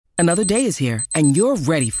Another day is here, and you're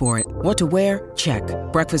ready for it. What to wear? Check.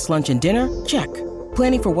 Breakfast, lunch, and dinner? Check.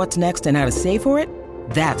 Planning for what's next and how to save for it?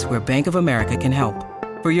 That's where Bank of America can help.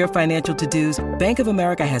 For your financial to-dos, Bank of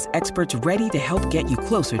America has experts ready to help get you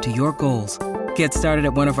closer to your goals. Get started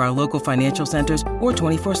at one of our local financial centers or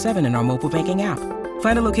 24/7 in our mobile banking app.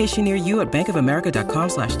 Find a location near you at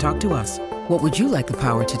bankofamerica.com/talktous. What would you like the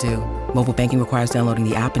power to do? Mobile banking requires downloading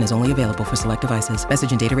the app and is only available for select devices.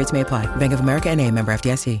 Message and data rates may apply. Bank of America N.A., member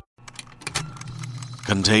FDIC.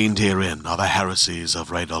 Contained herein are the heresies of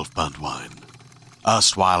Radolf Burntwine,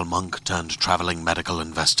 erstwhile monk turned traveling medical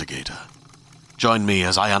investigator. Join me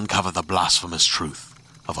as I uncover the blasphemous truth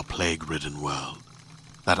of a plague-ridden world,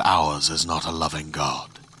 that ours is not a loving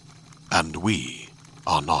God, and we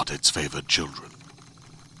are not its favored children.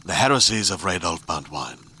 The heresies of Radolf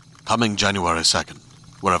Burntwine, coming January 2nd,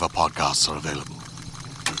 wherever podcasts are available.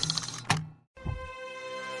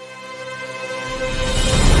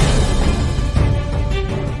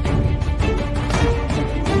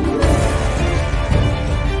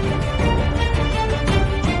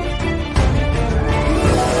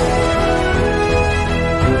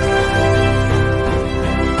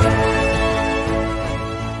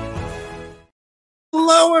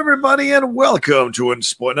 Hello, everybody, and welcome to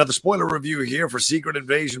another spoiler review here for Secret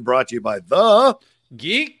Invasion, brought to you by the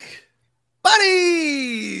Geek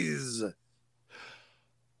Buddies.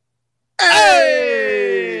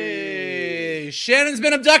 Hey! Shannon's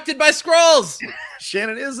been abducted by Skrulls.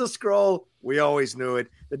 Shannon is a Skrull. We always knew it.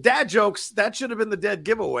 The dad jokes, that should have been the dead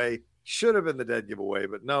giveaway. Should have been the dead giveaway,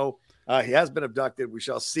 but no. He has been abducted. We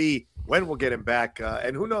shall see when we'll get him back.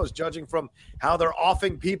 And who knows, judging from how they're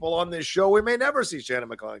offing people on this show, we may never see Shannon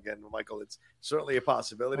McCall again, Michael. It's certainly a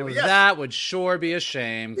possibility. Well, but yes. That would sure be a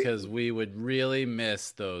shame, because we would really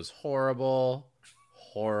miss those horrible,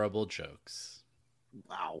 horrible jokes.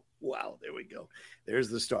 Wow. There we go. There's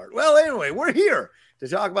the start. Well, anyway, we're here to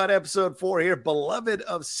talk about episode 4 here, Beloved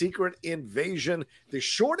of Secret Invasion, the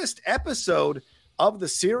shortest episode of the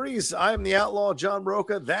series. I am the Outlaw, John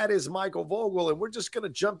Roca. That is Michael Vogel, and we're just going to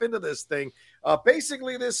jump into this thing.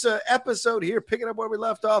 Basically, this episode here, picking up where we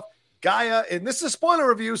left off, Gaia, and this is a spoiler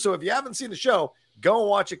review, so if you haven't seen the show, go and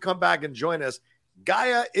watch it, come back and join us.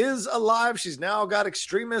 Gaia is alive. She's now got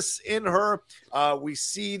extremists in her. We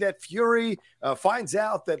see that Fury finds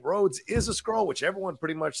out that Rhodes is a Skrull, which everyone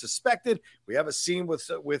pretty much suspected. We have a scene with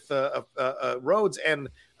Rhodes and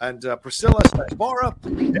Priscilla / Vara.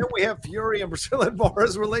 Then we have Fury and Priscilla and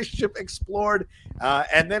Vara's relationship explored,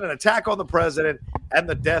 and then an attack on the president and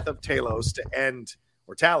the death of Talos to end,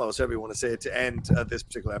 or Talos, however you want to say it, to end this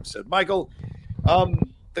particular episode. Michael,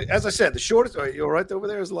 as I said, the shortest. You're right over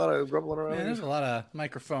there. There's a lot of grumbling around. Man, there's a lot of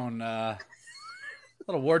microphone, a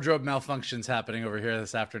lot of wardrobe malfunctions happening over here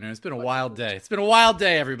this afternoon. It's been a wild day. It's been a wild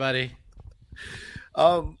day, everybody.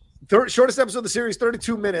 Shortest episode of the series,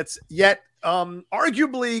 32 minutes, yet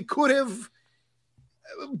arguably could have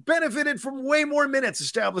benefited from way more minutes,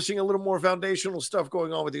 establishing a little more foundational stuff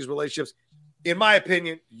going on with these relationships. In my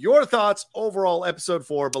opinion, your thoughts overall, episode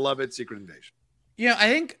 4, Beloved Secret Invasion. I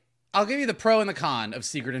think I'll give you the pro and the con of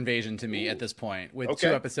Secret Invasion to me at this point, with 2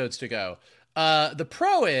 episodes to go. The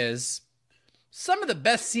pro is some of the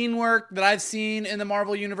best scene work that I've seen in the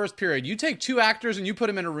Marvel Universe, period. You take 2 actors and you put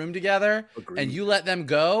them in a room together. Agreed. And you let them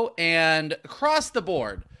go, and across the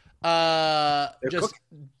board,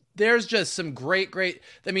 there's just some great,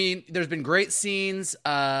 I mean, there's been great scenes,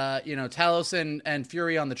 Talos and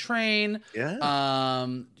Fury on the train,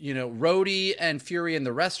 Rhodey and Fury in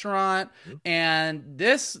the restaurant. Mm-hmm. And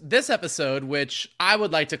this episode, which I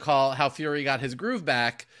would like to call How Fury Got His Groove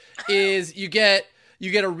Back, is you get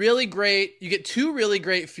 2 really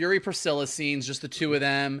great Fury Priscilla scenes, just the 2 of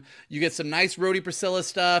them. You get some nice Rhodey Priscilla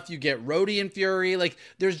stuff. You get Rhodey and Fury. Like,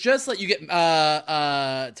 there's just you get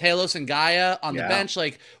Talos and Gaia on the bench.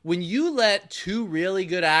 Like, when you let 2 really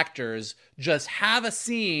good actors just have a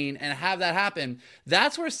scene and have that happen,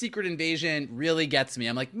 that's where Secret Invasion really gets me.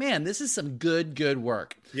 I'm like, man, this is some good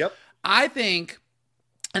work. Yep. I think,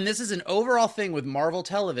 and this is an overall thing with Marvel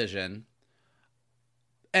Television,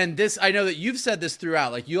 and this, I know that you've said this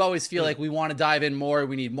throughout, like, you always feel like we want to dive in more,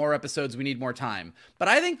 we need more episodes, we need more time. But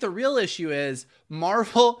I think the real issue is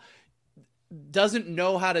Marvel doesn't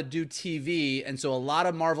know how to do TV, and so a lot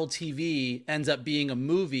of Marvel TV ends up being a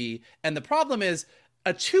movie. And the problem is,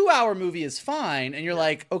 a 2-hour movie is fine, and you're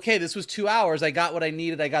like, okay, this was 2 hours, I got what I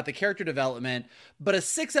needed, I got the character development. But a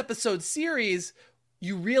 6-episode series,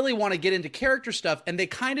 you really want to get into character stuff, and they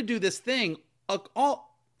kind of do this thing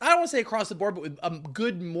I don't want to say across the board, but with a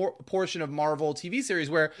good portion of Marvel TV series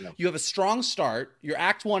where you have a strong start, your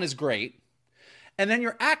act 1 is great, And then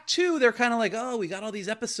your act 2, they're kind of like, oh, we got all these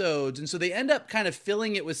episodes. And so they end up kind of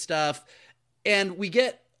filling it with stuff. And we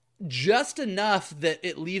get just enough that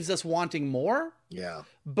it leaves us wanting more. Yeah.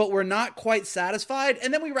 But we're not quite satisfied.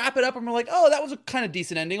 And then we wrap it up and we're like, oh, that was a kind of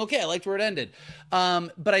decent ending. Okay, I liked where it ended.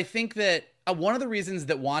 But I think that one of the reasons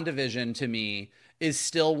that WandaVision to me is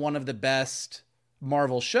still one of the best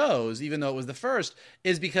Marvel shows, even though it was the first,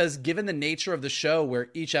 is because given the nature of the show where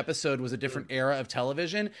each episode was a different era of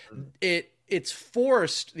television, it's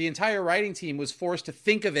forced, the entire writing team was forced to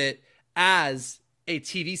think of it as a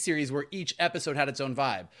TV series where each episode had its own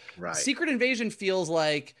vibe. Right. Secret Invasion feels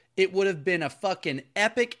like it would have been a fucking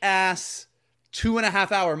epic ass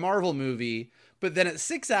 2.5 hour Marvel movie, but then at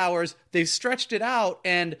 6 hours, they've stretched it out,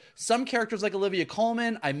 and some characters like Olivia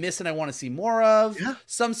Colman, I miss and I want to see more of. Yeah.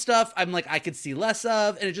 Some stuff I'm like, I could see less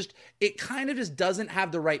of, and it kind of just doesn't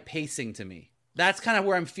have the right pacing to me. That's kind of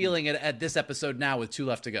where I'm feeling it at this episode now with 2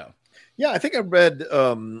 left to go. Yeah, I think I read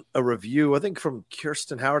a review, I think from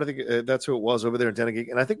Kirsten Howard, I think that's who it was over there in Dennegeek,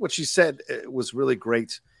 and I think what she said was really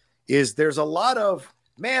great, is there's a lot of,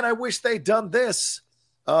 man, I wish they'd done this,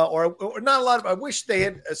 or not a lot of, I wish they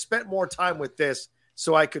had spent more time with this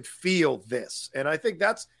so I could feel this. And I think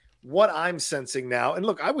that's what I'm sensing now. And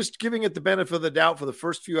look, I was giving it the benefit of the doubt for the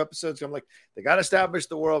first few episodes. I'm like, they got to establish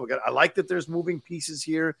the world. I like that there's moving pieces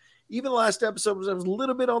here. Even the last episode I was a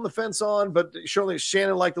little bit on the fence on, but surely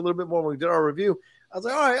Shannon liked a little bit more when we did our review. I was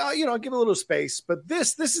like, all right, I'll give it a little space. But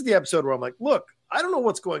this is the episode where I'm like, look, I don't know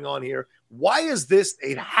what's going on here. Why is this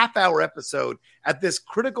a half-hour episode at this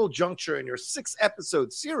critical juncture in your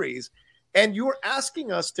 6-episode series? And you're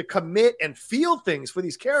asking us to commit and feel things for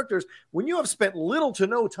these characters when you have spent little to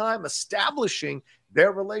no time establishing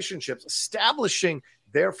their relationships, establishing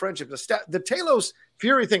their friendships. The Talos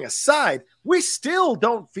Fury thing aside, we still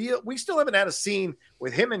haven't had a scene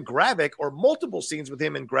with him and Gravik, or multiple scenes with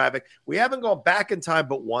him and Gravik. We haven't gone back in time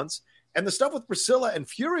but once. And the stuff with Priscilla and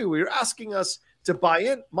Fury, where you're asking us to buy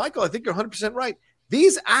in. Michael, I think you're 100% right.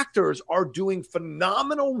 These actors are doing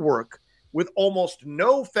phenomenal work with almost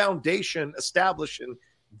no foundation establishing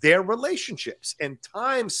their relationships and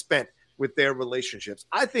time spent with their relationships.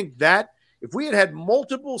 I think that if we had had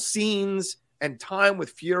multiple scenes and time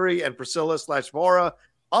with Fury and Priscilla / Vara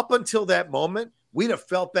up until that moment, we'd have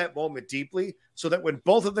felt that moment deeply, so that when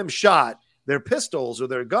both of them shot their pistols or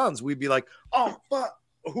their guns, we'd be like, oh, fuck,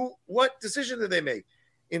 what decision did they make?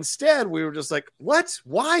 Instead, we were just like, what?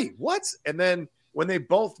 Why? What? And then when they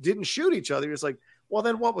both didn't shoot each other, it's like, well,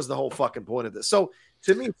 then what was the whole fucking point of this? So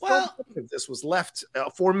to me, this was left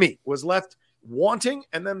was left wanting.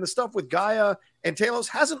 And then the stuff with Gaia and Talos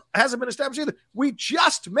hasn't been established either. We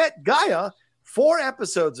just met Gaia 4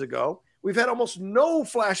 episodes ago. We've had almost no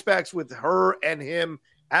flashbacks with her and him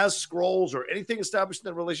as Skrulls or anything established in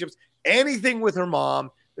their relationships, anything with her mom.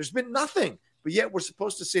 There's been nothing. But yet we're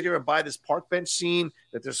supposed to sit here and buy this park bench scene,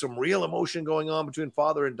 that there's some real emotion going on between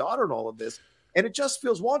father and daughter and all of this. And it just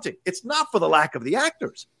feels wanting. It's not for the lack of the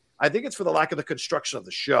actors. I think it's for the lack of the construction of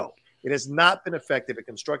the show. It has not been effective at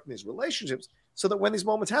constructing these relationships so that when these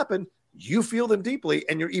moments happen, you feel them deeply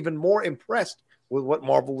and you're even more impressed with what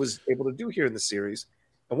Marvel was able to do here in the series.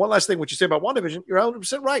 And one last thing, what you say about WandaVision, you're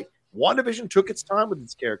 100% right. WandaVision took its time with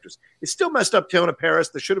its characters. It still messed up Teyonah Parris.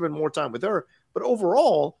 There should have been more time with her. But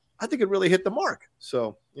overall, I think it really hit the mark.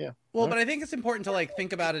 So, yeah. Well, but I think it's important to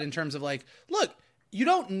think about it in terms of look, you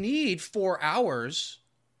don't need 4 hours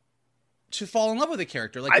to fall in love with a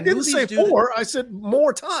character. I didn't say 4. I said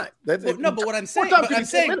more time. But what I'm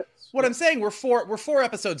saying, we're 4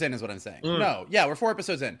 episodes in is what I'm saying. No, yeah, we're 4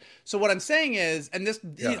 episodes in. So what I'm saying is, and this,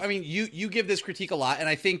 I mean, you give this critique a lot, and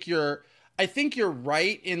I think you're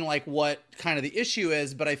right in what kind of the issue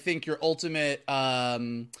is, but I think your ultimate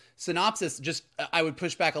synopsis, I would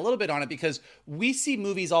push back a little bit on it, because we see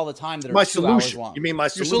movies all the time that are 2 hours long. You mean my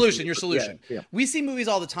solution? Your solution. Yeah. We see movies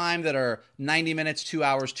all the time that are 90 minutes, 2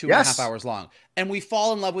 hours, 2.5 hours long. And we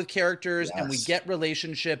fall in love with characters and we get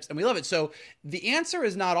relationships and we love it. So the answer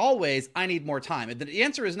is not always, I need more time. The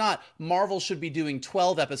answer is not, Marvel should be doing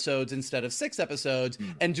 12 episodes instead of 6 episodes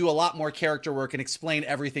and do a lot more character work and explain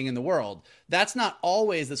everything in the world. That's not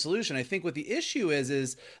always the solution. I think what the issue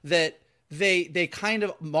is that they kind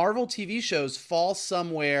of, Marvel TV shows fall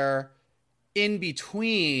somewhere in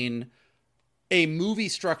between a movie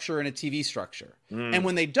structure and a TV structure. And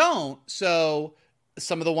when they don't, so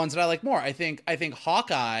some of the ones that I like more, I think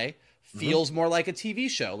Hawkeye feels more like a TV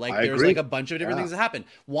show. There's a bunch of different things that happen.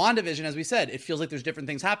 WandaVision, as we said, it feels like there's different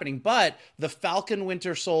things happening, but the Falcon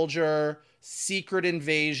Winter Soldier, Secret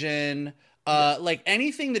Invasion,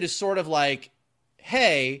 anything that is sort of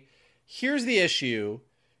hey, here's the issue.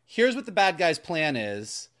 Here's what the bad guy's plan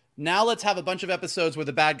is. Now let's have a bunch of episodes where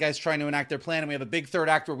the bad guy's trying to enact their plan, and we have a big third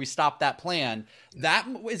act where we stop that plan. That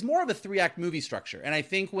is more of a 3-act movie structure. And I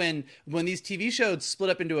think when these TV shows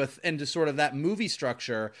split up into sort of that movie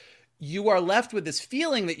structure, you are left with this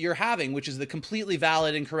feeling that you're having, which is the completely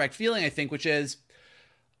valid and correct feeling, I think, which is,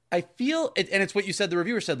 I feel, and it's what you said, the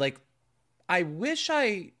reviewer said, like, I wish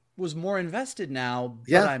I was more invested now,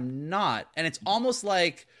 but I'm not. And it's almost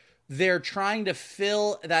like they're trying to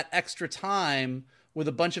fill that extra time with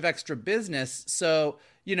a bunch of extra business. So,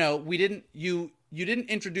 you didn't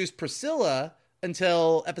introduce Priscilla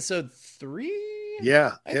until episode 3.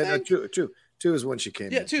 Yeah. Two is when she came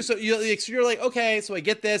in. Yeah, 2. So you're like, okay, so I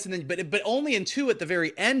get this, and then but only in 2 at the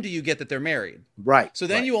very end do you get that they're married. Right. So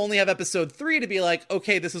then you only have episode 3 to be like,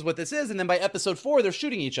 okay, this is what this is, and then by episode 4 they're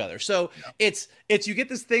shooting each other. So it's you get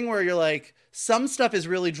this thing where you're like, some stuff is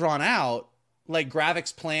really drawn out, like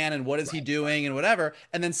Gravik's plan and what is he doing and whatever,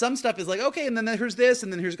 and then some stuff is like, okay, and then here's this,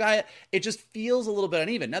 and then here's Gaia. It just feels a little bit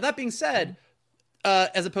uneven. Now that being said,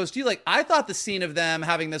 as opposed to you, like, I thought the scene of them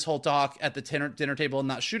having this whole talk at the dinner table and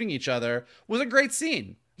not shooting each other was a great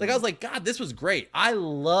scene. Like, I was like, God, this was great. I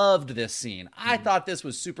loved this scene. I thought this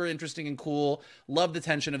was super interesting and cool. Loved the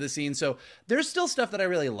tension of the scene. So there's still stuff that I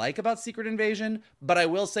really like about Secret Invasion, but I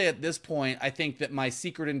will say at this point, I think that my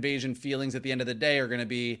Secret Invasion feelings at the end of the day are going to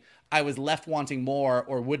be, I was left wanting more,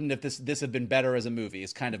 or wouldn't if this have been better as a movie,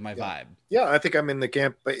 is kind of my vibe. Yeah, I think I'm in the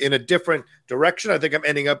camp in a different direction. I think I'm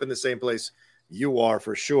ending up in the same place you are,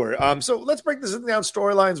 for sure. So let's break this down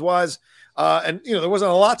storylines wise. And there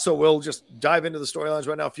wasn't a lot, so we'll just dive into the storylines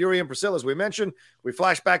right now. Fury and Priscilla, as we mentioned, we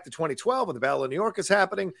flash back to 2012 when the Battle of New York is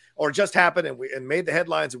happening, or just happened, and made the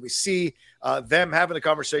headlines, and we see them having a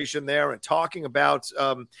conversation there and talking about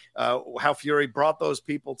how Fury brought those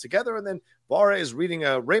people together. And then Varra is reading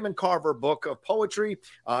a Raymond Carver book of poetry,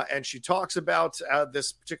 and she talks about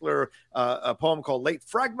this particular poem called Late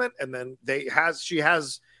Fragment, and then she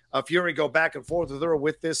has Fury go back and forth with her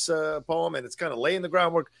with this poem, and it's kind of laying the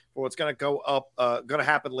groundwork for what's going to go up, going to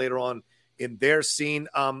happen later on in their scene.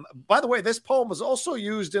 By the way, this poem was also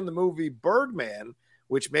used in the movie Birdman,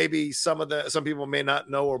 which maybe some people may not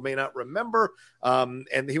know or may not remember.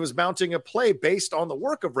 And he was mounting a play based on the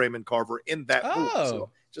work of Raymond Carver in that movie. So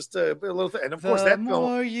just a little thing. And of course, that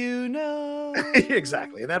more you know.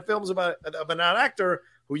 Exactly. And that film is about an actor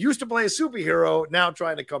who used to play a superhero, now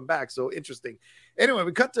trying to come back. So interesting. Anyway,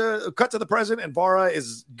 we cut to the present, and Varra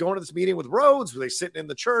is going to this meeting with Rhodes, where they're sitting in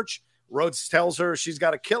the church. Rhodes tells her she's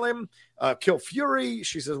got to kill him, kill Fury.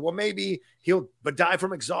 She says, well, maybe he'll die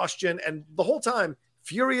from exhaustion. And the whole time,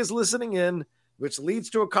 Fury is listening in, which leads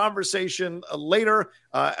to a conversation later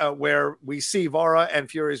where we see Varra and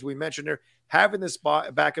Fury, as we mentioned here, having this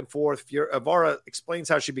back and forth. Varra explains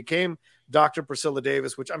how she became Dr. Priscilla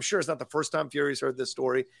Davis, which I'm sure is not the first time Fury's heard this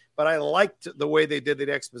story, but I liked the way they did the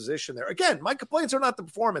exposition there. Again, my complaints are not the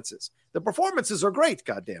performances. The performances are great,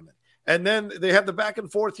 goddammit. And then they have the back and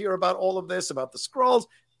forth here about all of this, about the Skrulls.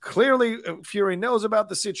 Clearly, Fury knows about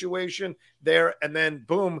the situation there, and then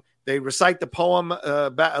boom, they recite the poem,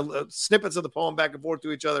 snippets of the poem back and forth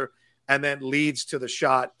to each other, and then leads to the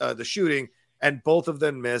shooting, and both of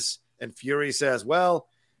them miss. And Fury says, well,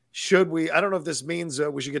 should we, I don't know if this means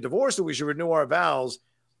we should get divorced or we should renew our vows.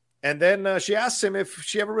 And then she asks him if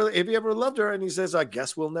he ever loved her. And he says, I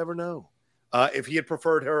guess we'll never know if he had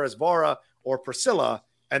preferred her as Varra or Priscilla,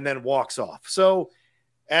 and then walks off. So,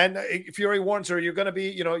 and Fury warns her, you're going to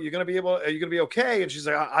be okay. And she's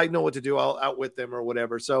like, I know what to do. I'll outwit them or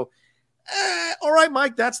whatever. So, all right,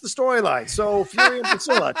 Mike, that's the storyline. So Fury and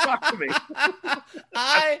Priscilla, talk to me.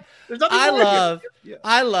 I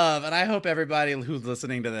love, and I hope everybody who's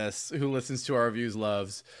listening to this, who listens to our reviews,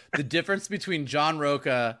 loves the difference between John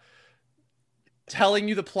Roca telling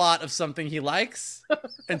you the plot of something he likes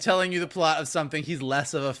and telling you the plot of something he's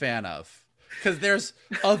less of a fan of. Because there's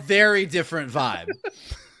a very different vibe.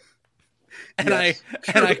 And yes,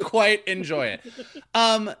 I quite enjoy it.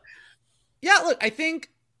 Yeah, look, I think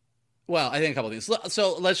a couple of things.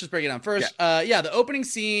 So let's just break it down. First, the opening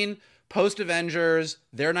scene, post-Avengers,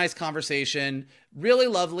 their nice conversation, really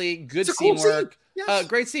lovely, good scene work. Yes.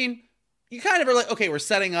 Great scene. You kind of are like, okay, we're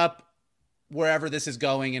setting up wherever this is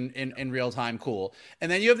going in real time, cool.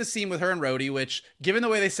 And then you have the scene with her and Rhodey, which, given the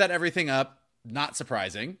way they set everything up, not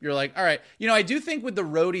surprising. You're like, all right. I do think with the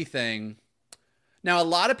Rhodey thing, now a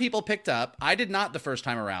lot of people picked up, I did not the first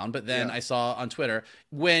time around, but then I saw on Twitter,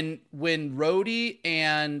 when Rhodey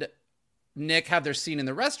and Nick have their scene in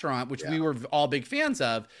the restaurant, which we were all big fans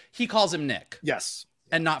of, he calls him Nick. Yes.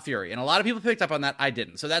 And not Fury. And a lot of people picked up on that. I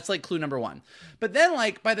didn't. So that's like clue number one. But then,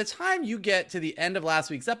 like, by the time you get to the end of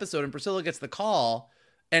last week's episode and Priscilla gets the call,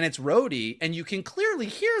 and it's Rhodey, and you can clearly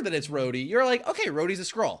hear that it's Rhodey, you're like, okay, Rhodey's a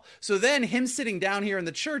Skrull. So then him sitting down here in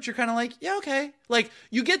the church, you're kind of like, yeah, okay. Like,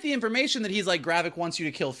 you get the information that he's like, Gravik wants you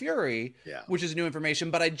to kill Fury, which is new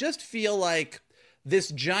information, but I just feel like this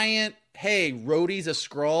giant, hey, Rhodey's a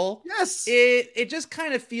Skrull. Yes. It just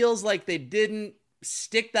kind of feels like they didn't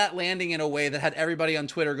stick that landing in a way that had everybody on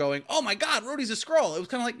Twitter going, oh my God, Rhodey's a Skrull. It was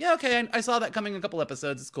kind of like, yeah, okay, I saw that coming in a couple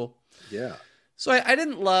episodes. It's cool. Yeah. So I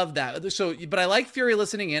didn't love that. So, but I like Fury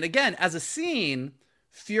listening in. Again, as a scene,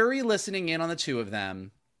 Fury listening in on the two of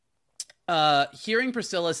them, hearing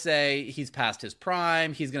Priscilla say he's past his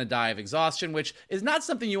prime, he's going to die of exhaustion, which is not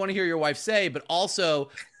something you want to hear your wife say, but also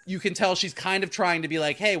you can tell she's kind of trying to be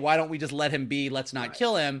like, hey, why don't we just let him be? Let's not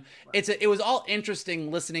kill him. It was all interesting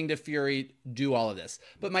listening to Fury do all of this.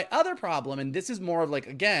 But my other problem, and this is more of like,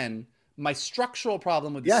 again, my structural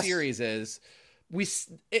problem with the series is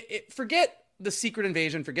forget the Secret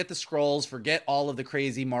Invasion, forget the Skrulls, forget all of the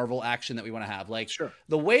crazy Marvel action that we want to have. Like,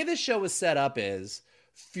 the way this show is set up is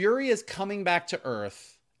Fury is coming back to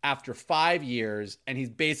Earth after 5 years, and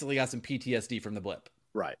he's basically got some PTSD from the blip.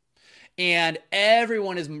 Right. And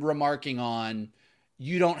everyone is remarking on,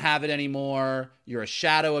 you don't have it anymore. You're a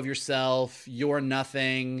shadow of yourself. You're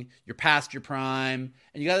nothing. You're past your prime.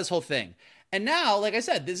 And you got this whole thing. And now, like I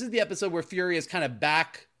said, this is the episode where Fury is kind of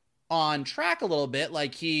back on track a little bit.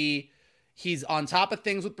 Like he's on top of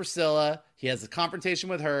things with Priscilla. He has a confrontation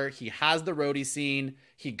with her. He has the Rhodey scene.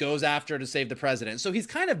 He goes after her to save the president. So he's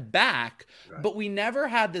kind of back, but we never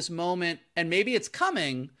had this moment, and maybe it's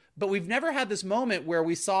coming, but we've never had this moment where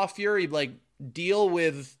we saw Fury like deal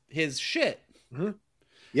with his shit. Mm-hmm.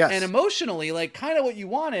 Yes. And emotionally, like kind of what you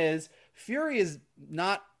want is Fury is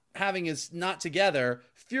not together.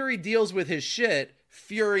 Fury deals with his shit.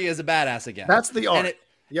 Fury is a badass again. That's the arc.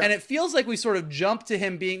 And it feels like we sort of jumped to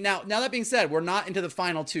him being now that being said, we're not into the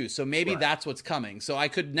final two. So maybe that's what's coming. So I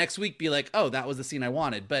could next week be like, oh, that was the scene I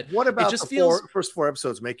wanted. But what about it just feels first 4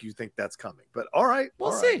 episodes make you think that's coming? But all right.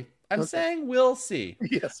 We'll see. I'm saying we'll see.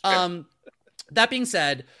 Yes. That being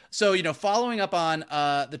said, so, following up on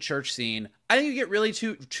the church scene, I think you get really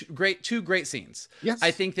two great scenes. Yes.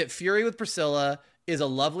 I think that Fury with Priscilla is a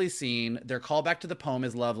lovely scene. Their callback to the poem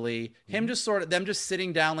is lovely. Them just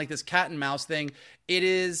sitting down like this cat and mouse thing. It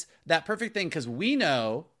is that perfect thing because we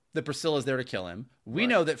know that Priscilla's there to kill him. We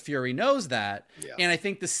know that Fury knows that. Yeah. And I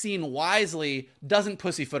think the scene wisely doesn't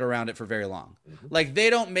pussyfoot around it for very long. Mm-hmm. Like they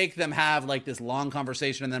don't make them have like this long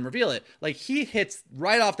conversation and then reveal it. Like he hits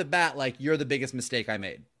right off the bat, like you're the biggest mistake I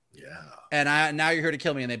made. Yeah. And now you're here to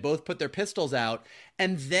kill me. And they both put their pistols out.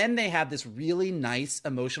 And then they have this really nice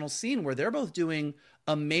emotional scene where they're both doing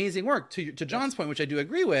amazing work. To John's point, which I do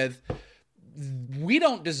agree with, we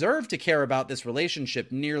don't deserve to care about this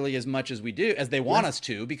relationship nearly as much as we do, as they want us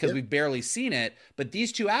to, because we've barely seen it. But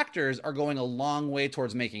these two actors are going a long way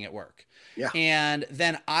towards making it work. Yeah. And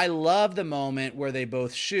then I love the moment where they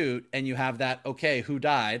both shoot and you have that, okay, who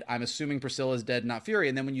died? I'm assuming Priscilla's dead, not Fury.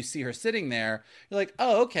 And then when you see her sitting there, you're like,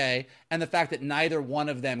 oh, okay. And the fact that neither one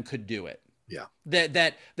of them could do it. Yeah.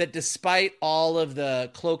 That despite all of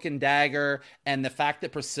the cloak and dagger and the fact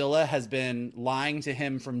that Priscilla has been lying to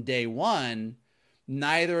him from day one,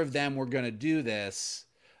 neither of them were going to do this.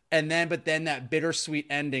 But then that bittersweet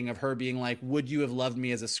ending of her being like, would you have loved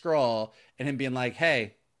me as a Skrull? And him being like,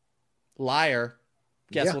 hey, liar,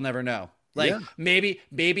 guess we'll never know. Like maybe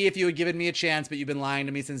if you had given me a chance, but you've been lying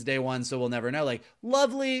to me since day one, so we'll never know. Like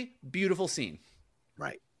lovely, beautiful scene.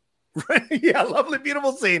 Right. Yeah, lovely,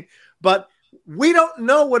 beautiful scene. But we don't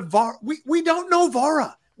know what we don't know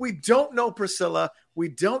Vara. We don't know Priscilla. We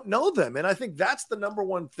don't know them. And I think that's the number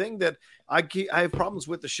one thing that I have problems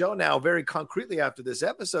with the show now very concretely after this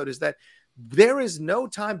episode is that there is no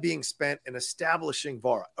time being spent in establishing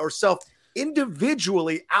Vara herself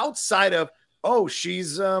individually outside of, oh,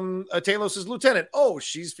 she's Talos' lieutenant. Oh,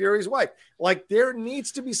 she's Fury's wife. Like there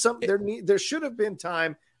needs to be there should have been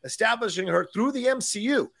time establishing her through the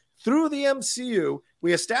MCU. Through the MCU,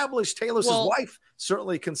 we established Talos' wife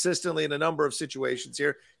certainly consistently in a number of situations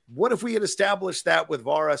here. What if we had established that with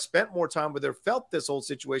Vara, spent more time with her, felt this whole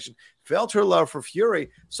situation, felt her love for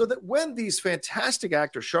Fury, so that when these fantastic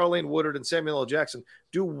actors, Charlene Woodard and Samuel L. Jackson,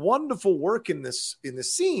 do wonderful work in this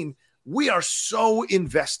scene, we are so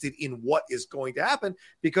invested in what is going to happen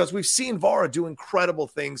because we've seen Vara do incredible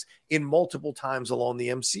things in multiple times along the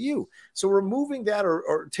MCU. So removing that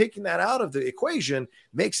or taking that out of the equation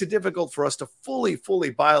makes it difficult for us to fully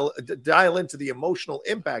dial into the emotional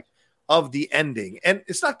impact of the ending. And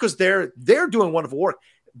it's not because they're doing wonderful work.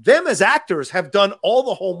 Them as actors have done all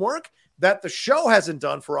the homework that the show hasn't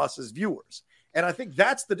done for us as viewers. And I think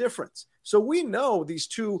that's the difference. So we know these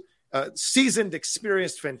two seasoned,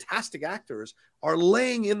 experienced, fantastic actors are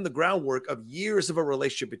laying in the groundwork of years of a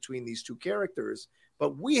relationship between these two characters,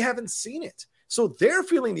 but we haven't seen it. So they're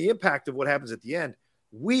feeling the impact of what happens at the end.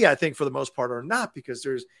 We, I think, for the most part, are not, because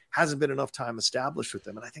hasn't been enough time established with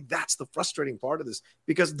them. And I think that's the frustrating part of this,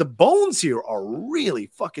 because the bones here are really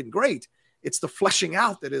fucking great. It's the fleshing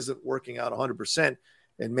out that isn't working out 100%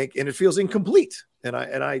 and it feels incomplete. And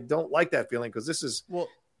I don't like that feeling, because this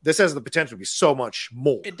has the potential to be so much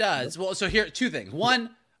more. It does. Well, so here, two things. One,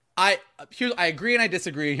 I agree and I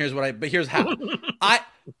disagree, and here's how.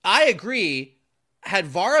 I agree. Had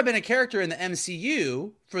Vara been a character in the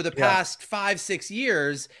MCU for the past 5-6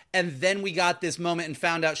 years, and then we got this moment and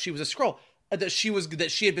found out she was a Skrull, that she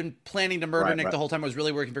had been planning to murder Nick the whole time, was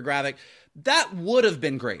really working for Gravik, that would have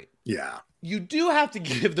been great. Yeah. You do have to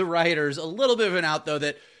give the writers a little bit of an out, though,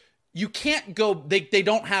 that you can't go, they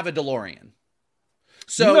don't have a DeLorean.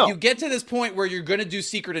 So you get to this point where you're going to do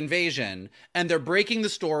Secret Invasion, and they're breaking the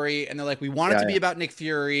story, and they're like, we want it to be about Nick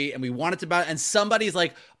Fury, and we want it to and somebody's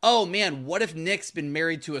like, oh man, what if Nick's been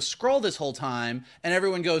married to a Skrull this whole time? And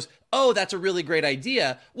everyone goes, oh, that's a really great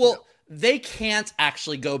idea. Well, they can't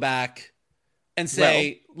actually go back and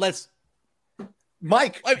say,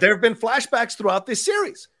 Mike, there have been flashbacks throughout this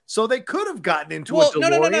series. So they could have gotten into a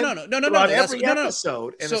DeLorean no. Every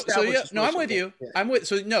episode. I'm with you. Yeah.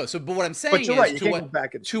 But what I'm saying is,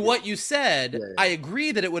 what you said, I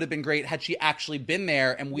agree that it would have been great had she actually been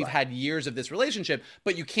there, and we've had years of this relationship,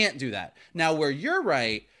 but you can't do that. Now, where you're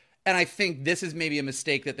right, and I think this is maybe a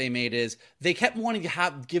mistake that they made, is they kept wanting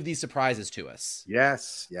to give these surprises to us.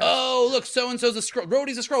 Yes. Oh, look, so-and-so's a Skrull.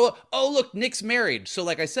 Rhodey's a Skrull. Oh, look, Nick's married. So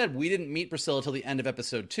like I said, we didn't meet Priscilla till the end of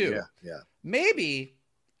episode 2. Yeah. Maybe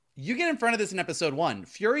you get in front of this in episode 1.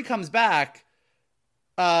 Fury comes back,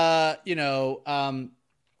 Talos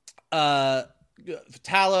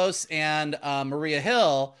and Maria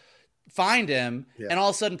Hill find him, and all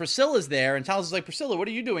of a sudden Priscilla's there, and Talos is like, Priscilla, what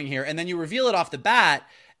are you doing here? And then you reveal it off the bat,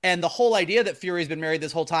 and the whole idea that Fury's been married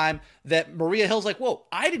this whole time, that Maria Hill's like, whoa,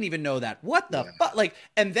 I didn't even know that. What the fuck? Like,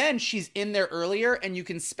 and then she's in there earlier, and you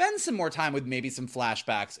can spend some more time with maybe some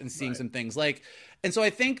flashbacks and seeing some things. Like, and so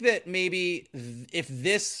I think that maybe if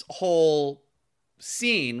this whole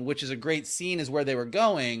scene, which is a great scene, is where they were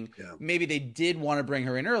going, maybe they did want to bring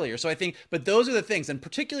her in earlier. So I think, but those are the things, and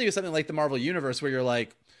particularly with something like the Marvel Universe, where you're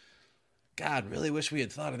like, God, really wish we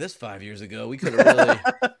had thought of this 5 years ago. We could have really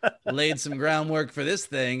laid some groundwork for this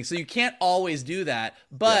thing. So you can't always do that.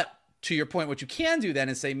 But to your point, what you can do then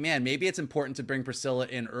is say, man, maybe it's important to bring Priscilla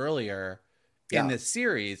in earlier in this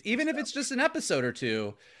series, even if it's just an episode or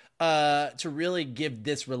two, to really give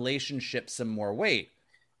this relationship some more weight.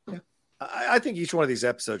 I think each one of these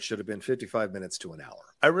episodes should have been 55 minutes to an hour.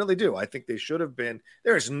 I really do. I think they should have been.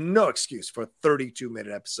 There is no excuse for a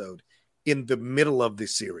 32-minute episode in the middle of the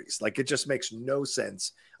series. Like, it just makes no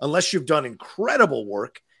sense unless you've done incredible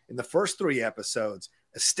work in the first 3 episodes,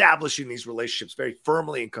 establishing these relationships very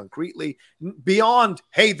firmly and concretely beyond,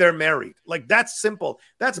 hey, they're married. Like, that's simple.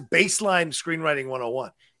 That's baseline screenwriting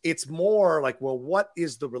 101. It's more like, well, what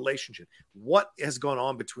is the relationship? What has gone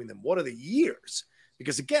on between them? What are the years?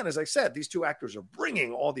 Because again, as I said, these two actors are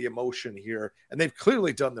bringing all the emotion here, and they've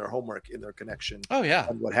clearly done their homework in their connection. Oh yeah.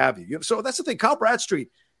 And what have you. So that's the thing. Kyle Bradstreet,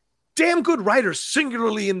 damn good writer,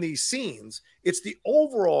 singularly in these scenes. It's the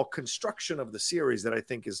overall construction of the series that I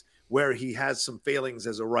think is where he has some failings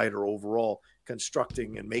as a writer overall,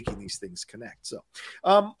 constructing and making these things connect. So,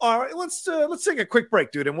 all right, let's take a quick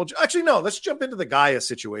break, dude, and let's jump into the Gaia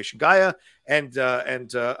situation. Gaia and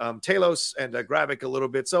Talos and Gravik a little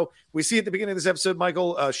bit. So we see at the beginning of this episode,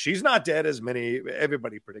 Michael, she's not dead, as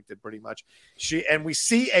everybody predicted, pretty much. We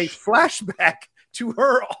see a flashback to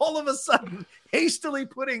her all of a sudden hastily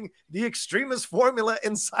putting the extremist formula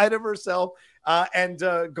inside of herself and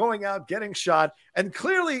going out, getting shot, and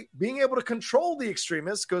clearly being able to control the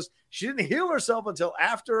extremists, because she didn't heal herself until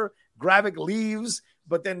after Gravik leaves.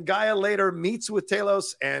 But then Gaia later meets with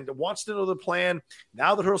Talos and wants to know the plan.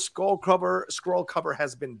 Now that her scroll cover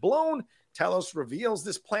has been blown, Talos reveals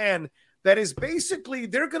this plan that is basically,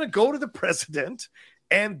 they're going to go to the president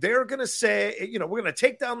and they're going to say, we're going to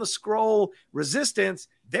take down the Skrull resistance.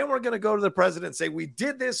 Then we're going to go to the president and say, we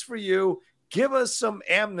did this for you. Give us some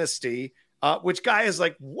amnesty. Which Guy is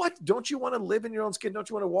like, what? Don't you want to live in your own skin? Don't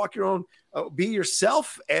you want to walk your own, be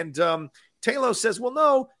yourself? And Talos says, well,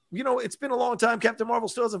 no, it's been a long time. Captain Marvel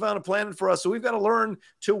still hasn't found a planet for us. So we've got to learn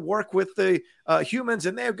to work with the humans,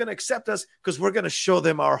 and they're going to accept us because we're going to show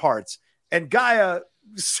them our hearts. And Gaia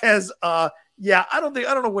says, yeah, I don't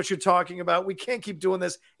know what you're talking about. We can't keep doing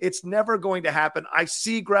this. It's never going to happen. I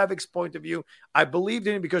see Gravik's point of view. I believed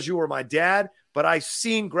in it because you were my dad, but I've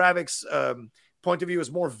seen Gravik's point of view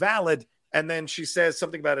is more valid. And then she says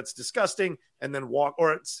something about it's disgusting, and then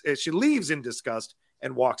she leaves in disgust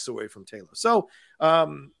and walks away from Taylor. So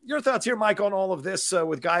your thoughts here, Mike, on all of this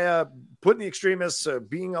with Gaia putting the extremists,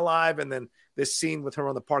 being alive, and then this scene with her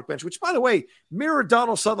on the park bench, which, by the way, mirrored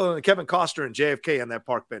Donald Sutherland and Kevin Costner and JFK on that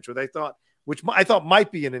park bench, which I thought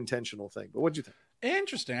might be an intentional thing. But what'd you think?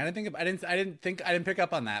 Interesting. I didn't pick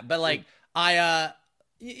up on that. But like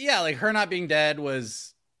like her not being dead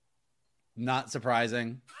was not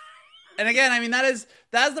surprising. And again, I mean, that's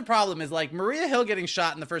the problem is like Maria Hill getting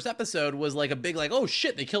shot in the first episode was like a big, like, oh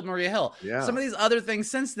shit, they killed Maria Hill. Yeah. Some of these other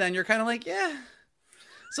things since then, you're kind of like, yeah.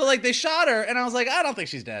 So like they shot her and I was like, I don't think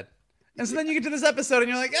she's dead. And so then you get to this episode and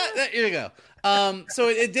you're like, here you go. So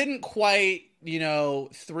it didn't quite,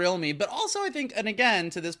 thrill me. But also I think, and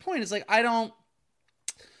again, to this point, it's like, I don't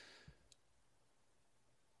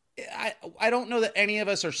know that any of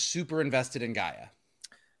us are super invested in Gaia.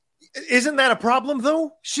 Isn't that a problem,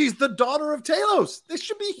 though? She's the daughter of Talos. This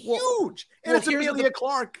should be huge. And it's Emilia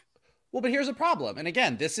Clarke. Well, but here's a problem. And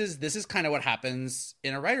again, this is kind of what happens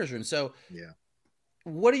in a writer's room. So yeah.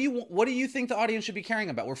 What do you think the audience should be caring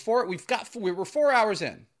about? We're 4 hours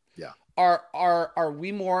in. Yeah. Are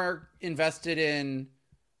we more invested in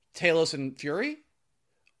Talos and Fury?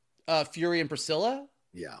 Fury and Priscilla?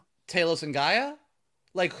 Yeah. Talos and Gaia?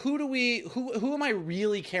 Like, who am I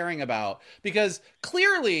really caring about? Because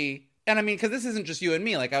clearly, and I mean, because this isn't just you and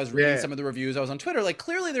me, like I was reading some of the reviews, I was on Twitter, like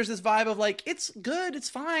clearly there's this vibe of like, it's good, it's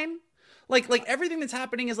fine. Like everything that's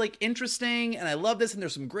happening is like interesting and I love this and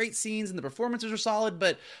there's some great scenes and the performances are solid,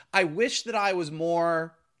 but I wish that I was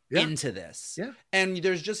more into this. Yeah. And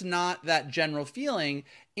there's just not that general feeling.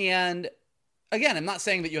 And again, I'm not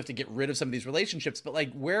saying that you have to get rid of some of these relationships, but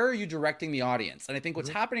like, where are you directing the audience? And I think what's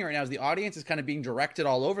happening right now is the audience is kind of being directed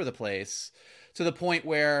all over the place to the point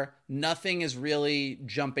where nothing is really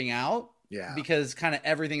jumping out. Yeah. Because kind of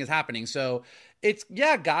everything is happening. So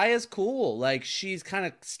Gaia's cool. Like she's kind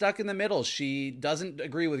of stuck in the middle. She doesn't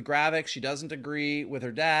agree with Gravik. She doesn't agree with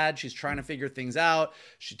her dad. She's trying to figure things out.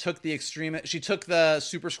 She took the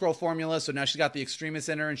Super Skrull formula. So now she's got the extremists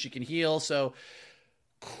in her and she can heal. So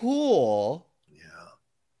cool.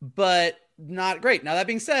 But not great. Now, that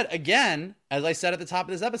being said, again, as I said at the top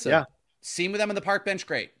of this episode, scene with them on the park bench,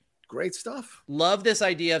 great. Great stuff. Love this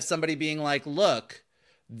idea of somebody being like, look,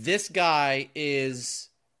 this guy is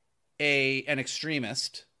an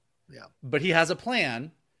extremist, but he has a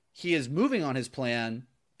plan. He is moving on his plan,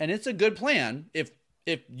 and it's a good plan if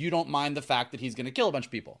you don't mind the fact that he's going to kill a bunch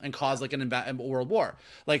of people and cause like a world war.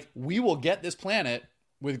 Like, we will get this planet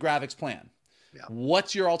with Gravik's plan. Yeah.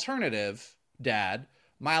 What's your alternative, Dad?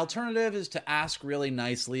 My alternative is to ask really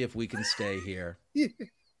nicely if we can stay here.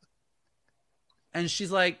 And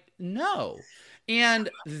she's like, no. And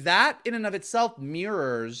that in and of itself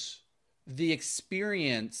mirrors the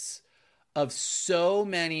experience of so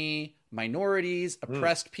many minorities,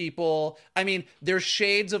 oppressed people. I mean, there's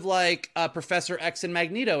shades of like Professor X and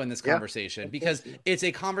Magneto in this conversation because it's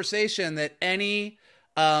a conversation that any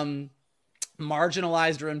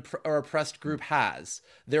marginalized or oppressed group has.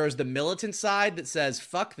 There is the militant side that says,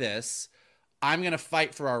 fuck this, I'm going to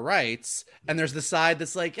fight for our rights. And there's the side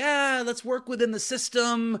that's like, let's work within the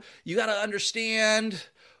system. You got to understand,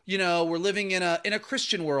 we're living in a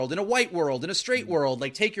Christian world, in a white world, in a straight world,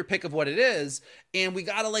 like take your pick of what it is. And we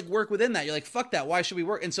got to like work within that. You're like, fuck that. Why should we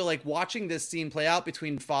work? And so like watching this scene play out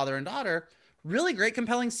between father and daughter, really great,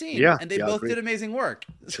 compelling scene. Yeah. And they both did amazing work.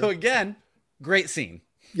 So again, great scene.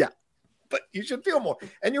 Yeah. But you should feel more.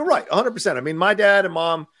 And you're right, 100%. I mean, my dad and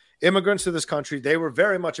mom, immigrants to this country, they were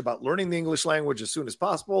very much about learning the English language as soon as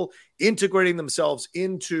possible, integrating themselves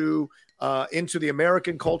into the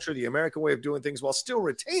American culture, the American way of doing things, while still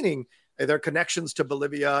retaining their connections to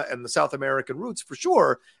Bolivia and the South American roots for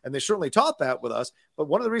sure. And they certainly taught that with us. But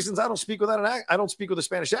one of the reasons I don't speak with a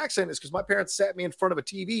Spanish accent is because my parents sat me in front of a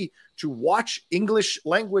TV to watch English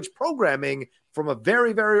language programming from a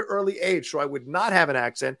very, very early age. So I would not have an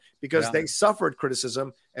accent because they suffered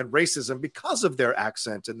criticism and racism because of their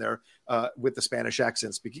accent and their with the Spanish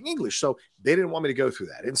accent speaking English. So they didn't want me to go through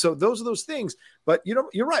that. And so those are those things. But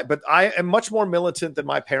you're right. But I am much more militant than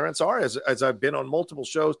my parents are, as I've been on multiple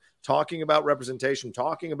shows talking about representation,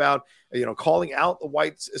 talking about, calling out the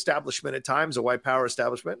white establishment at times, a white power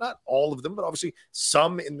establishment. Not all of them, but obviously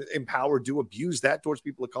some in power do abuse that towards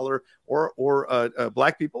people of color or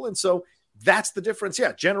black people. And so that's the difference.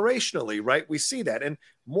 Yeah. Generationally, right. We see that and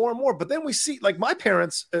more, but then we see like my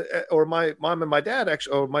parents or my mom and my dad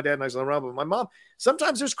actually, or my dad and I was around, but my mom,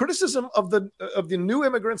 sometimes there's criticism of the new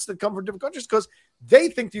immigrants that come from different countries because they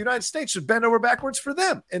think the United States should bend over backwards for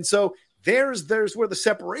them. And so there's where the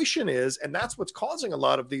separation is, and that's what's causing a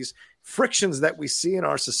lot of these frictions that we see in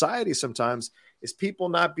our society sometimes, is people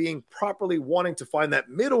not being properly wanting to find that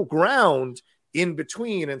middle ground in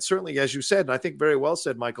between. And certainly, as you said, and I think very well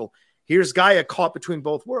said, Michael, here's Gaia caught between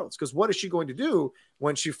both worlds, because what is she going to do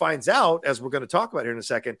when she finds out, as we're going to talk about here in a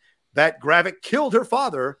second, that Gravik killed her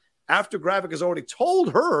father after Gravik has already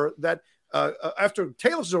told her that after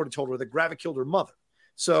Talos has already told her that Gravik killed her mother.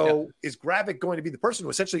 So is Gravik going to be the person who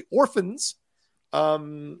essentially orphans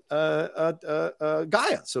Gaia?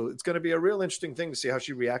 So it's going to be a real interesting thing to see how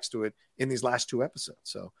she reacts to it in these last 2 episodes.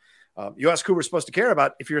 So you ask who we're supposed to care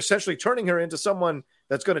about. If you're essentially turning her into someone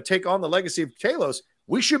that's going to take on the legacy of Talos,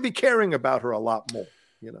 we should be caring about her a lot more,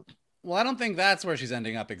 you know? Well, I don't think that's where she's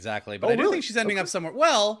ending up exactly, but I do really? think she's ending up somewhere.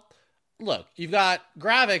 Well, look, you've got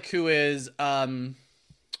Gravik, who is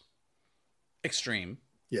extreme.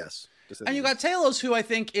 Yes. And you got Talos, who I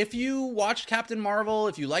think if you watched Captain Marvel,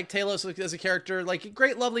 if you like Talos as a character, like a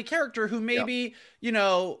great, lovely character who maybe, you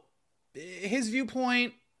know, his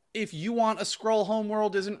viewpoint, if you want a Skrull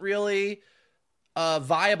homeworld, isn't really a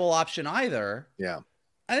viable option either. Yeah.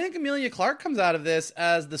 I think Emilia Clarke comes out of this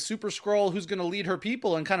as the super Skrull who's going to lead her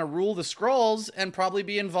people and kind of rule the Skrulls and probably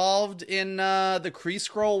be involved in the Kree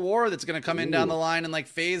Skrull war that's going to come in down the line in like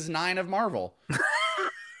phase 9 of Marvel.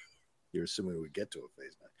 You're assuming we get to a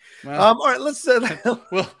phase 9. Well, All right, let's.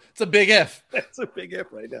 Well, it's a big if. That's a big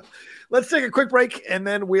if right now. Let's take a quick break, and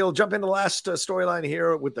then we'll jump into the last storyline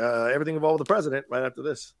here with everything involved with the president right after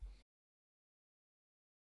this.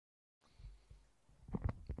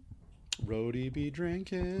 Rhodey be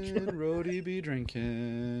drinking, Rhodey be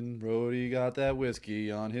drinking. Rhodey got that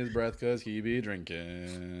whiskey on his breath because he be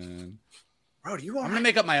drinking. Rhodey, you are. I'm going to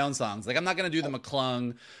make up my own songs. Like, I'm not going to do the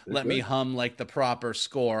McClung, let me hum like the proper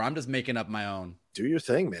score. I'm just making up my own. Do your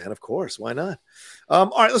thing, man. Of course. Why not?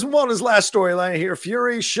 All right, let's move on to his last storyline here.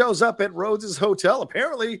 Fury shows up at Rhodes' hotel.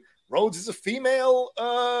 Apparently, Rhodes is a female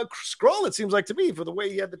Skrull, it seems like to me, for the way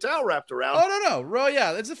he had the towel wrapped around. Oh, no.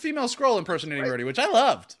 Yeah, it's a female Skrull impersonating Rhodey, which I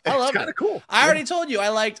loved. I loved it. It's kind of cool. I already told you, I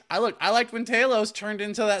liked when Talos turned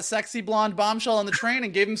into that sexy blonde bombshell on the train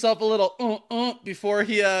and gave himself a little before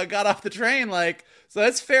he got off the train. Like, so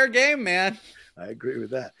that's fair game, man. I agree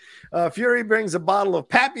with that. Fury brings a bottle of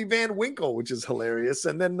Pappy Van Winkle, which is hilarious.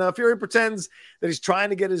 And then Fury pretends that he's trying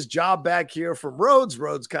to get his job back here from Rhodes.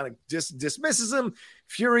 Rhodes kind of just dismisses him.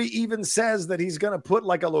 Fury even says that he's going to put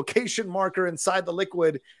like a location marker inside the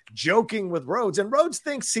liquid, joking with Rhodes. And Rhodes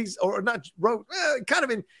thinks he's, or not, Rhodes, kind of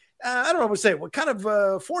in, I don't know what to say, what kind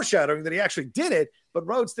of foreshadowing that he actually did it. But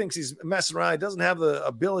Rhodes thinks he's messing around. He doesn't have the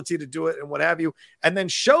ability to do it and what have you. And then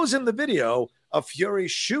shows him the video of Fury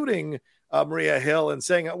shooting Maria Hill and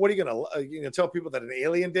saying, what are you going to tell people that an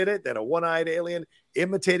alien did it, that a one-eyed alien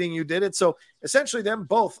imitating you did it? So essentially them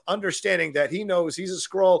both understanding that he knows he's a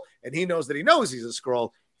Skrull and he knows that he knows he's a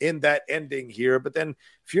Skrull in that ending here. But then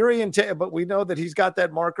Fury but we know that he's got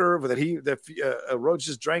that marker that Rhodes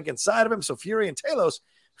just drank inside of him. So Fury and Talos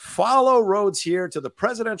follow Rhodes here to the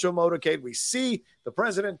presidential motorcade. We see the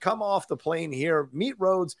president come off the plane here, meet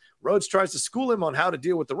Rhodes. Rhodes tries to school him on how to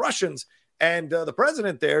deal with the Russians. And the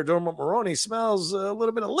president there, Dermot Mulroney, smells a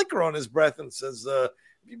little bit of liquor on his breath and says,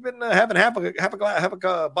 you've been having half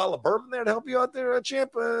a bottle of bourbon there to help you out there, champ?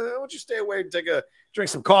 Why don't you stay away and drink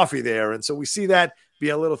some coffee there? And so we see that be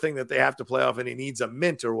a little thing that they have to play off, and he needs a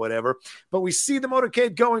mint or whatever. But we see the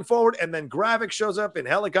motorcade going forward, and then Gravik shows up in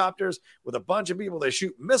helicopters with a bunch of people. They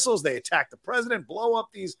shoot missiles. They attack the president, blow up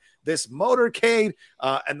this motorcade,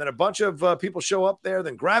 and then a bunch of people show up there.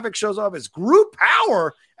 Then Gravik shows off his Groot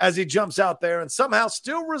power as he jumps out there and somehow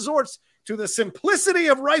still resorts to the simplicity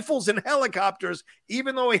of rifles and helicopters,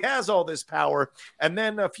 even though he has all this power. And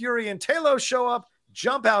then Fury and Talos show up,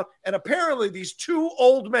 jump out, and apparently these two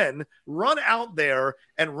old men run out there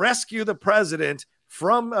and rescue the president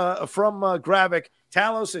from Gravik.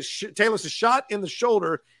 Talos is shot in the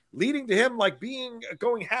shoulder, leading to him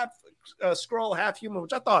going half Skrull, half human,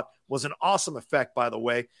 which I thought was an awesome effect, by the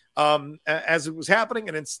way, as it was happening.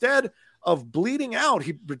 And instead of bleeding out,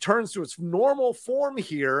 he returns to its normal form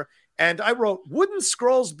here. And I wrote, wouldn't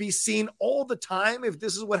Skrulls be seen all the time if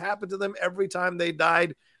this is what happened to them every time they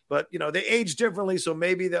died? But, they age differently, so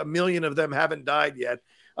maybe a million of them haven't died yet.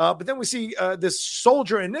 But then we see this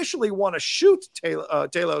soldier initially want to shoot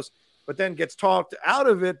Talos, but then gets talked out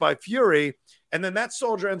of it by Fury. And then that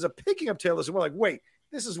soldier ends up picking up Talos. And we're like, wait,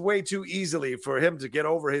 this is way too easily for him to get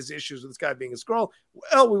over his issues with this guy being a Skrull.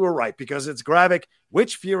 Well, we were right, because it's Gravik,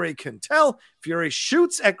 which Fury can tell. Fury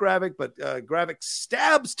shoots at Gravik, but Gravik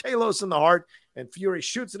stabs Talos in the heart, and Fury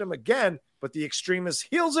shoots at him again, but the extremist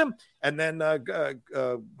heals him. And then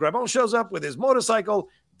Grabon shows up with his motorcycle.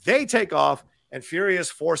 They take off, and Fury is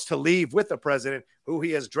forced to leave with the president, who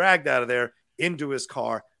he has dragged out of there into his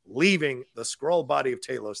car, leaving the Skrull body of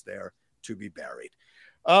Talos there to be buried.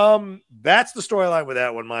 That's the storyline with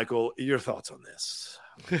that one, Michael. Your thoughts on this?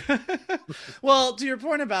 Well, to your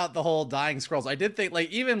point about the whole dying Skrulls, I did think,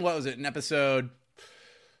 like, even what was it in episode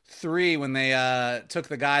 3 when they took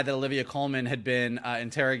the guy that Olivia Colman had been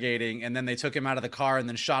interrogating, and then they took him out of the car and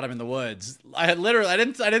then shot him in the woods. I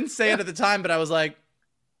didn't say it at the time, but I was like,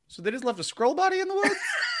 so they just left a Skrull body in the woods?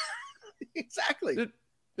 Exactly.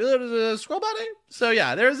 There's a Skrull body? So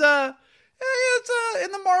yeah, there's